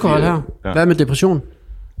 Det er alkohol her? Ja. Hvad med depression?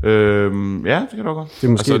 Ja, det kan du godt.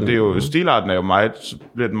 Det er jo, stilarten er jo meget... Så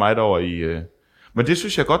bliver den meget over i... Men det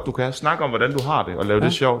synes jeg godt, du kan snakke om, hvordan du har det, og lave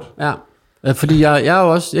det sjovt. Ja, fordi jeg er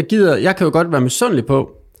jo også... Jeg kan jo godt være misundelig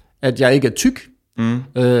på, at jeg ikke er tyk.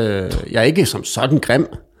 Jeg er ikke som sådan grim.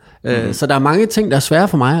 Så der er mange ting, der er svære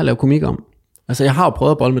for mig at lave komik om. Altså, jeg har jo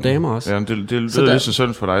prøvet at bolle med damer også. Jamen, det er lige så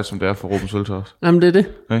synd for dig, som det er for Ruben Søltoft. Jamen, det er det.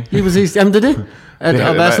 Okay. Lige præcis. Jamen, det er det.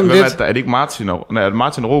 Er det ikke Martin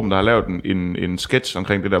og Ruben, der har lavet en sketch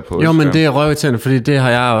omkring det der på... Jo, men det er røvirriterende, fordi det har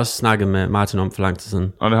jeg også snakket med Martin om for lang tid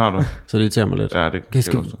siden. Og det har du. Så det irriterer mig lidt. Ja, det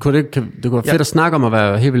kunne være fedt at snakke om at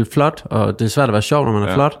være helt vildt flot, og det er svært at være sjov, når man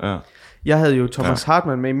er flot. Ja. Jeg havde jo Thomas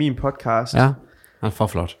Hartmann med i min podcast. Ja, han er for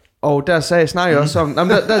flot. Og der snakkede jeg også om...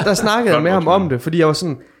 Der snakkede jeg med ham om det, fordi jeg var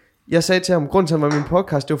sådan... Jeg sagde til ham, grund til at han var min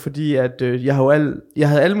podcast, det var fordi, at jeg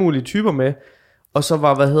havde alle mulige typer med, og så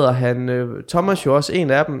var, Thomas jo også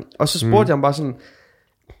en af dem, og så spurgte jeg ham bare sådan,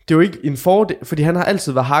 det er jo ikke en fordel, fordi han har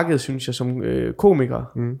altid været hakket, synes jeg, som komiker,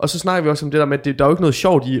 og så snakker vi også om det der med, at der er jo ikke noget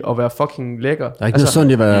sjovt i at være fucking lækker. Der er ikke noget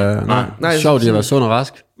sundt i at være, sjovt i at være sund og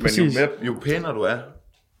rask. Men jo pænere du er,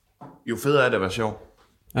 jo federe er det at være sjov.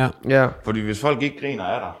 Ja. Fordi hvis folk ikke griner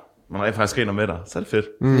af dig, man rent faktisk griner med dig, så er det fedt.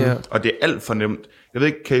 Og det er alt for nemt. Jeg ved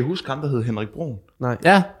ikke, kan I huske ham, der hed Henrik Brun? Nej.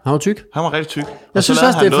 Ja, han var tyk. Han var rigtig tyk. Jeg synes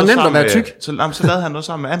også, det er for nemt at være tyk. Så lavede han noget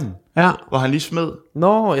sammen med anden, hvor han lige smed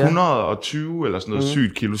 120 eller sådan noget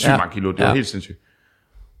sygt kilo, sygt mange kilo. Det var helt sindssygt.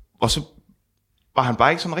 Og så var han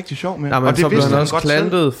bare ikke sådan rigtig sjov med. Nej, men og det så blev han også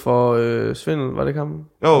klantet for svindel, var det ikke ham?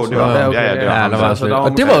 Jo, det var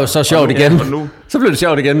ham. Og det var jo så sjovt igen. Så blev det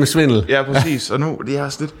sjovt igen med svindel. Ja, præcis. Og nu, det er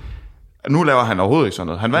sådan lidt... Nu laver han overhovedet ikke sådan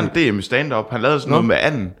noget. Han vandt DM i stand-up. Han lavede sådan noget med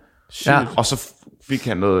anden. Og så fik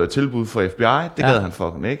han noget tilbud fra FBI. Det gad han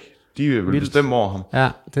fucking ikke. De ville bestemme over ham. Ja,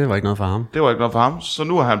 det var ikke noget for ham. Det var ikke noget for ham. Så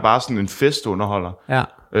nu er han bare sådan en festunderholder. Ja.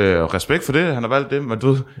 Respekt for det, han har valgt det. Men du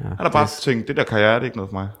ved, han har bare tænkt, det der karriere, det er ikke noget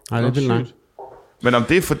for mig. Nej, det er vildt. Men om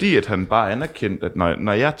det er fordi, at han bare anerkendt, at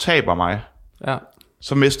når jeg taber mig,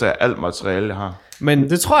 så mister jeg alt materiale, jeg har. Men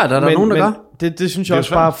det tror jeg, der er nogen, der gør. Det synes jeg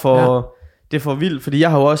også bare for... Det er for vildt, fordi jeg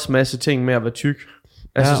har jo også masse ting med at være tyk.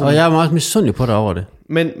 Altså sådan, og jeg er meget misundelig på dig over det.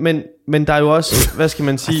 Men der er jo også, hvad skal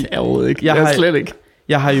man sige... Jeg ikke. Jeg har slet ikke.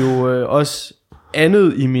 Jeg har jo også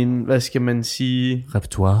andet i min, hvad skal man sige...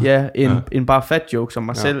 Repertoire. Ja, en bare fat joke som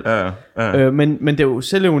mig selv. Men det er jo,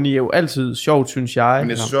 selvironi er jo altid sjovt, synes jeg. Men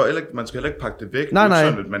jeg synes jo heller ikke, man skal heller ikke pakke det væk. Nej,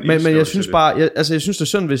 sådan, man men jeg synes bare... jeg synes det er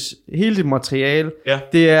sådan, hvis hele dit materiale,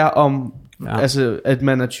 det er om... Altså, at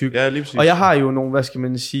man er tyk. Ja, lige præcis. Og jeg har jo nogle, hvad skal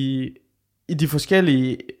man sige... I de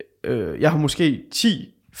forskellige, jeg har måske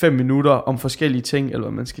 10-5 minutter om forskellige ting, eller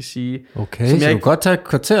hvad man skal sige. Okay, så du kan godt tage et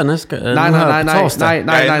kvarter næste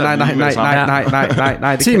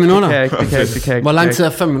nej, 10 minutter? Det kan jeg ikke. Hvor lang tid er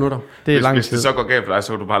 5 minutter? Det er lang tid. Hvis det så går galt for dig,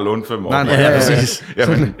 så kan du bare låne 5 år. Ja, præcis.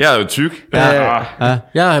 Jamen, jeg er jo tyk.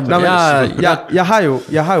 Jeg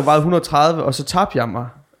har jo vejet 130, og så tabte jeg mig.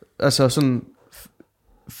 Altså sådan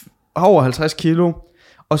over 50 kilo.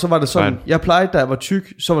 Og så var det sådan, jeg plejede, da jeg var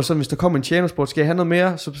tyk, så var det sådan, hvis der kom en tjenersport, skal jeg have noget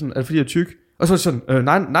mere? Så sådan, er det fordi jeg er tyk? Og så var det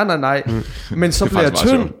sådan, nej. Men så blev jeg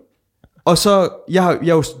tynd. Og så, jeg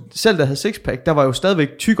jo selv da jeg havde sixpack, der var jeg jo stadigvæk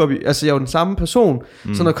tyk op i, altså jeg var den samme person.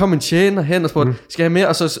 Så når der kom en tjener hen og spurgte, skal jeg have mere?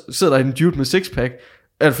 Og så sidder der en dude med sixpack.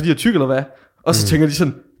 Er det fordi jeg er tyk eller hvad? Og så tænker de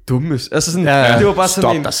sådan, dummes. Altså sådan, det var bare sådan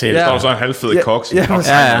en... Stop dig selv. Der var så en halvfed koks.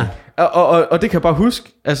 Og det kan jeg bare huske,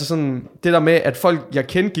 altså sådan, det der med, at folk, jeg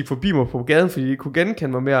kendte, gik forbi mig på gaden, fordi de kunne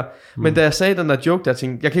genkende mig mere. Men da jeg sagde den der joke, der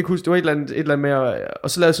tænkte, jeg kan ikke huske, det var et eller andet mere, og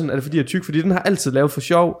så lavede jeg sådan, er det fordi jeg er tyk, fordi den har altid lavet for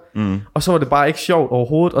sjov, og så var det bare ikke sjovt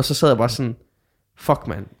overhovedet, og så sad jeg bare sådan, fuck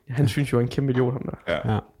man, han synes jo er en kæmpe idiot, ham der.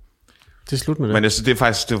 Ja. Det er slut med det. Men altså, det er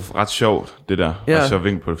faktisk ret sjovt, det der, at så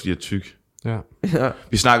vinke på det, fordi jeg er tyk. Ja.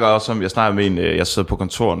 Vi snakker også om, jeg snakker med en, jeg sidder på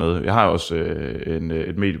kontor nede. Jeg har også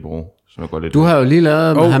et mediebureau, som jeg går lidt. Du har jo lige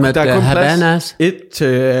lavet Mohamed Habanas. Et til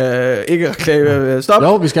ikke reklame. Stop.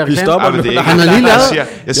 Jo, vi skal reklame. Vi stopper. Han har lige lavet.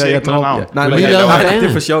 Jeg siger ikke noget navn. Nej, det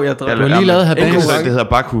er for sjov. Du har lige lavet Habanas. Det hedder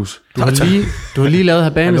Bakhus. Du har lige lavet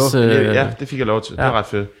Habanas. Ja, det fik jeg lov til. Det er ret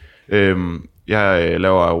fedt. Jeg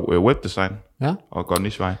laver webdesign. Ja. Og går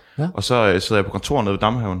Nisvej. Ja. Og så sidder jeg på kontoret nede ved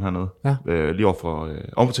Damhaven hernede. Ja. Lige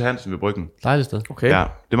overfor til Hansen ved Bryggen. Dejligt sted. Okay. Ja,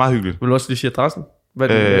 det er meget hyggeligt. Vil du også lige sige adressen?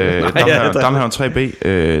 Damhaven 3B,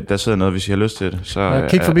 der sidder noget, hvis I har lyst til det. Så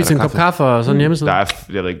kig forbi til en kop kaffe og sådan en hjemmeside. Der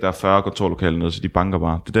er 40 kontorlokaler nede, så de banker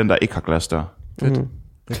bare. Det er den, der ikke har glas der. Fedt. Det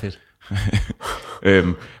er fedt.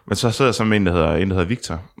 Men så sidder jeg sammen med en, der hedder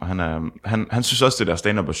Victor, og han synes også, det der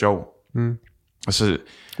stand-up er sjov. Og så,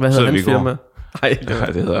 hvad hedder hans firma? Det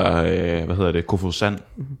hedder, hvad hedder det? Kofosand.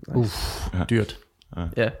 Dyrt.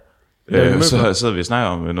 Ja. Så sidder vi og snakker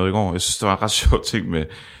om noget i går. Jeg synes, det var en ret sjov ting med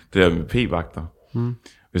det der med p-vagter.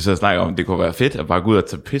 Vi så snakker om, det kunne være fedt at bare gå ud og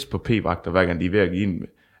tage pis på p-vagter, hver gang de er ved at give en.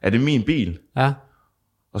 Er det min bil? Ja.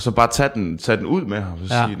 Og så bare tage den ud med ham, og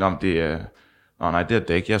så sige, nej, det er det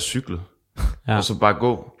ikke, jeg er cyklet. Ja. Og så bare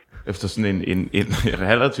gå efter sådan en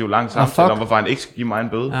relativt lang samtale om, hvorfor han ikke skal give mig en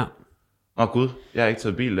bøde. Ja. Gud, jeg har ikke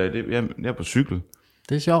taget bil af det, jeg er på cykel.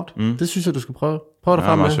 Det er sjovt. Det synes jeg, du skal prøve. Prøv det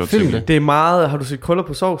frem med. Film det. Det er meget, har du set Krøller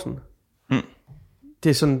på sovsen? Det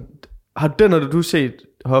er sådan, har du den, når du set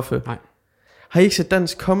Hoffe? Nej. Har I ikke set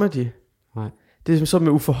dansk comedy? Nej. Det er sådan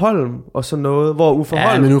med Uffe Holm og sådan noget, hvor Uffe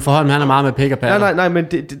Holm... Ja, men Uffe Holm, han er meget med pæk og patter. Nej, men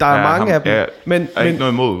der er mange af dem. Men er ikke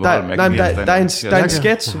noget imod Uffe Holm. Der er en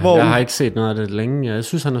sketch, hvor... Jeg har ikke set noget af det længe. Jeg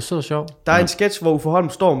synes, han er så og sjov. Der er en sketch, hvor Uffe Holm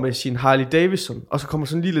står med sin Harley Davidson, og så kommer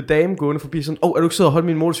sådan en lille dame gående forbi, sådan, er du ikke sød at holde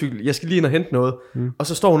min motorcykel? Jeg skal lige ind og hente noget. Og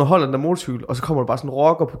så står hun og holder den der motorcykel, og så kommer der bare sådan en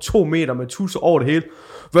rocker på 2 meter med tusser over det hele.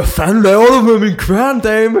 Hvad fanden laver du med min kværn,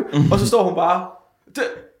 dame? Og så står hun bare...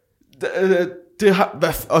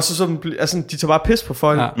 og så sådan, altså, de tager bare pis på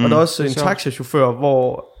folk. Og der er også en taxichauffør,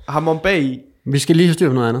 hvor ham om bag. Vi skal lige have styr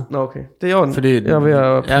på noget andet. Nå, okay. Det er jo fordi jeg er ved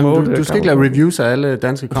at du skal ikke lave reviews af alle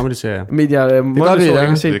danske comedy-serier. Men jeg må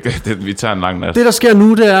ikke se. Vi tager en lang nat. Det der sker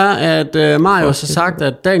nu, det er, at Marius har sagt,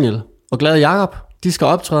 at Daniel og Glade Jakob, de skal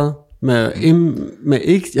optræde med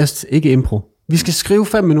ikke impro. Vi skal skrive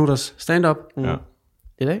 5 minutters stand-up,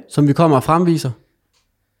 som vi kommer og fremviser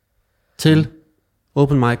til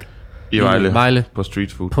open mic. I Vejle. På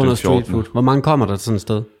street food. På noget street food. Hvor mange kommer der til sådan et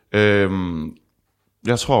sted?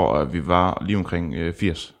 Jeg tror, at vi var lige omkring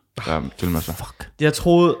 80, der tilmelder sig. Fuck.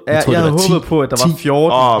 Jeg havde håbet på, at der var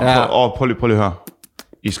 14. Prøv lige at høre.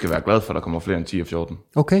 I skal være glade for, at der kommer flere end 10 og 14.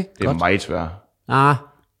 Okay, det er meget svært.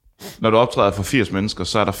 Når du optræder for 80 mennesker,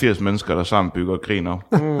 så er der 80 mennesker, der sammen bygger og griner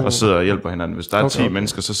og sidder og hjælper hinanden. Hvis der er 10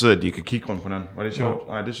 mennesker, så sidder de og kan kigge rundt på hinanden. Var det sjovt?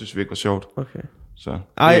 Nej, det synes vi ikke var sjovt. Okay. Så,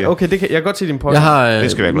 okay, jeg kan godt se din point.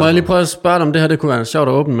 Det skal må jeg lige prøve at spørge dig, om det her det kunne være sjovt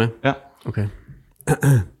at åbne med? Ja. Okay.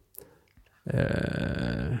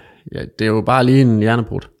 Det er jo bare lige en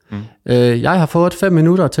hjernebrud. Jeg har fået 5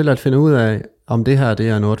 minutter til at finde ud af, om det her det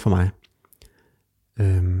er noget for mig.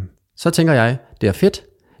 Så tænker jeg, det er fedt.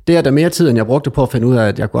 Det er der mere tid, end jeg brugte på at finde ud af,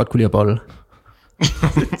 at jeg godt kunne lide at bolle.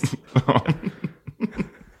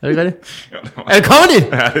 Er det ikke rigtigt? Er det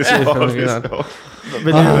comedy? Ja, det er sjovt.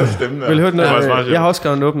 Vil høre noget? Jeg har også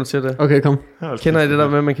skrevet en åbner til det. Okay, kom. Kender I det der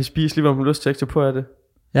med, at man kan spise lige, hvor man har lyst til ekstra på af det?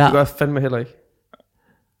 Ja. Det gør jeg fandme heller ikke.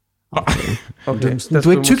 Okay. Du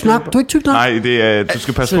er ikke tyk nok. Nej, det er, du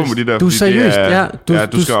skal passe på med de der. Du er seriøst,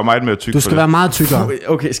 du skal være meget mere tyk. Du skal være meget tykkere.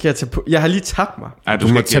 Okay, skal jeg tage på? Jeg har lige tabt mig. Ej, du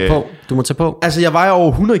må tage på. Altså, jeg vejer over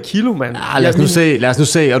 100 kilo, mand. Lad os nu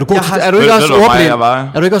se. Er du ikke også ordblind?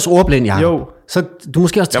 Er du ikke også ordblind, Jacob? Jo. Så du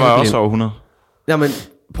måske også jeg var også over 100. Jamen,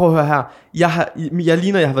 prøv at høre her. Jeg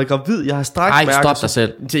ligner, jeg har været gravid. Jeg har strækmærker. Ej, stop dig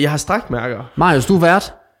selv. Jeg har strækmærker. Marius, du er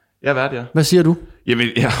vært. Jeg er vært, ja. Hvad siger du? Jamen,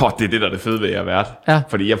 det er det, der er det fede ved, at jeg er vært. Ja.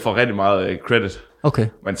 Fordi jeg får rigtig meget credit. Okay.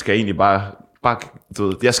 Man skal egentlig bare du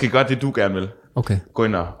ved, jeg skal gøre det, du gerne vil. Okay. Gå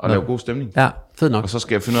ind og lave god stemning. Ja, fedt nok. Og så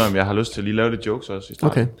skal jeg finde ud af, om jeg har lyst til at lige lave lidt jokes også i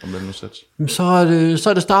starten. Okay. Om det nu sæt. Så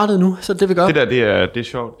er det startet nu, så det vi gør. Det der, det er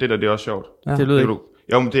sjovt. Det der, det er også sjovt. Ja. Det lyder ikke.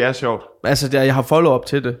 Jo, men det er sjovt. Altså, jeg har follow-up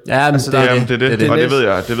til det. Ja, men altså, det er det. Og det ved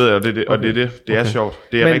jeg, og det er sjovt.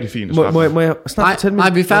 Det er rigtig fint. Må jeg snart fortælle mig?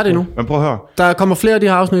 Nej, vi er færdige nu. Men prøv at høre. Der kommer flere af de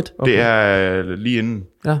her afsnit. Okay. Det er lige inden.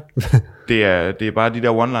 Ja. det er bare de der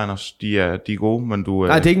one-liners, de er gode, men du...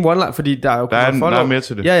 Nej, det er ikke en one-liner, fordi der er jo der er mere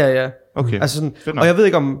til det. Ja. Okay. Altså sådan, og jeg ved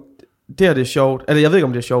ikke om det her det er sjovt, eller jeg ved ikke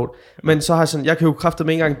om det er sjovt, men så har jeg kan jo kræftet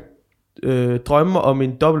med en gang drømme om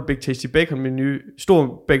en double big tasty bacon menu,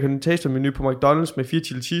 stor bacon taster menu på McDonald's med 4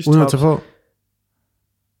 chili cheese tops.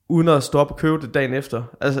 Uden at stå op og købe det dagen efter.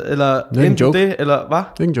 Altså, eller det er en joke. Det, eller hvad?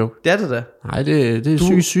 Det er en joke. Det er det da. Nej, det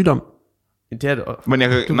er sygdom. Det er det. Men det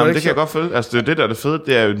kan jeg godt følge. Altså, det er det fede.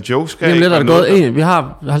 Det er jo en joke. Vi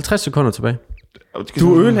har 50 sekunder tilbage.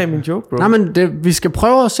 Du ødelagde min joke, bro. Nej, men vi skal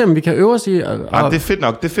prøve at se, om vi kan øve os i... Det er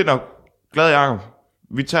fedt nok. Glad Jacob.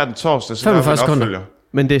 Vi tager den torsdag, så 45 sekunder.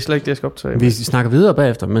 Men det er slet ikke det, jeg skal optage. Vi snakker videre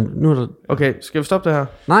bagefter, men nu er der... Okay, skal vi stoppe det her?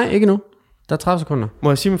 Nej, ikke nu. Der er 30 sekunder. Må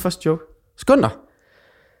jeg sige min første joke? Sekunder.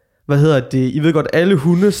 Hvad hedder det? I ved godt, alle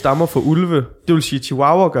hunde stammer fra ulve. Det vil sige,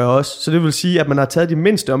 chihuahua gør også. Så det vil sige, at man har taget de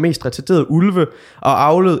mindste og mest retarderede ulve og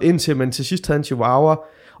avlet indtil man til sidst havde en chihuahua.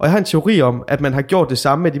 Og jeg har en teori om, at man har gjort det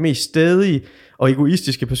samme med de mest stædige og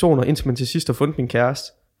egoistiske personer, indtil man til sidst har fundet min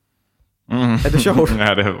kæreste. Er det sjovt?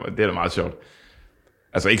 Ja, det er da meget sjovt.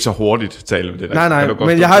 Altså ikke så hurtigt tale med det der. Nej,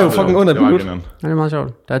 men jeg har jo fucking under et minut. Ja, det er meget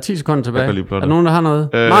sjovt. Der er 10 sekunder tilbage. Er der nogen, der har noget?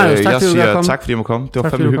 Marius, tak, jeg siger tak, fordi jeg må komme. Det var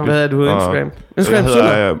fandme hyggeligt. Hvad er du på Instagram? Jeg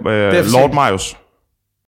hedder Lord Marius.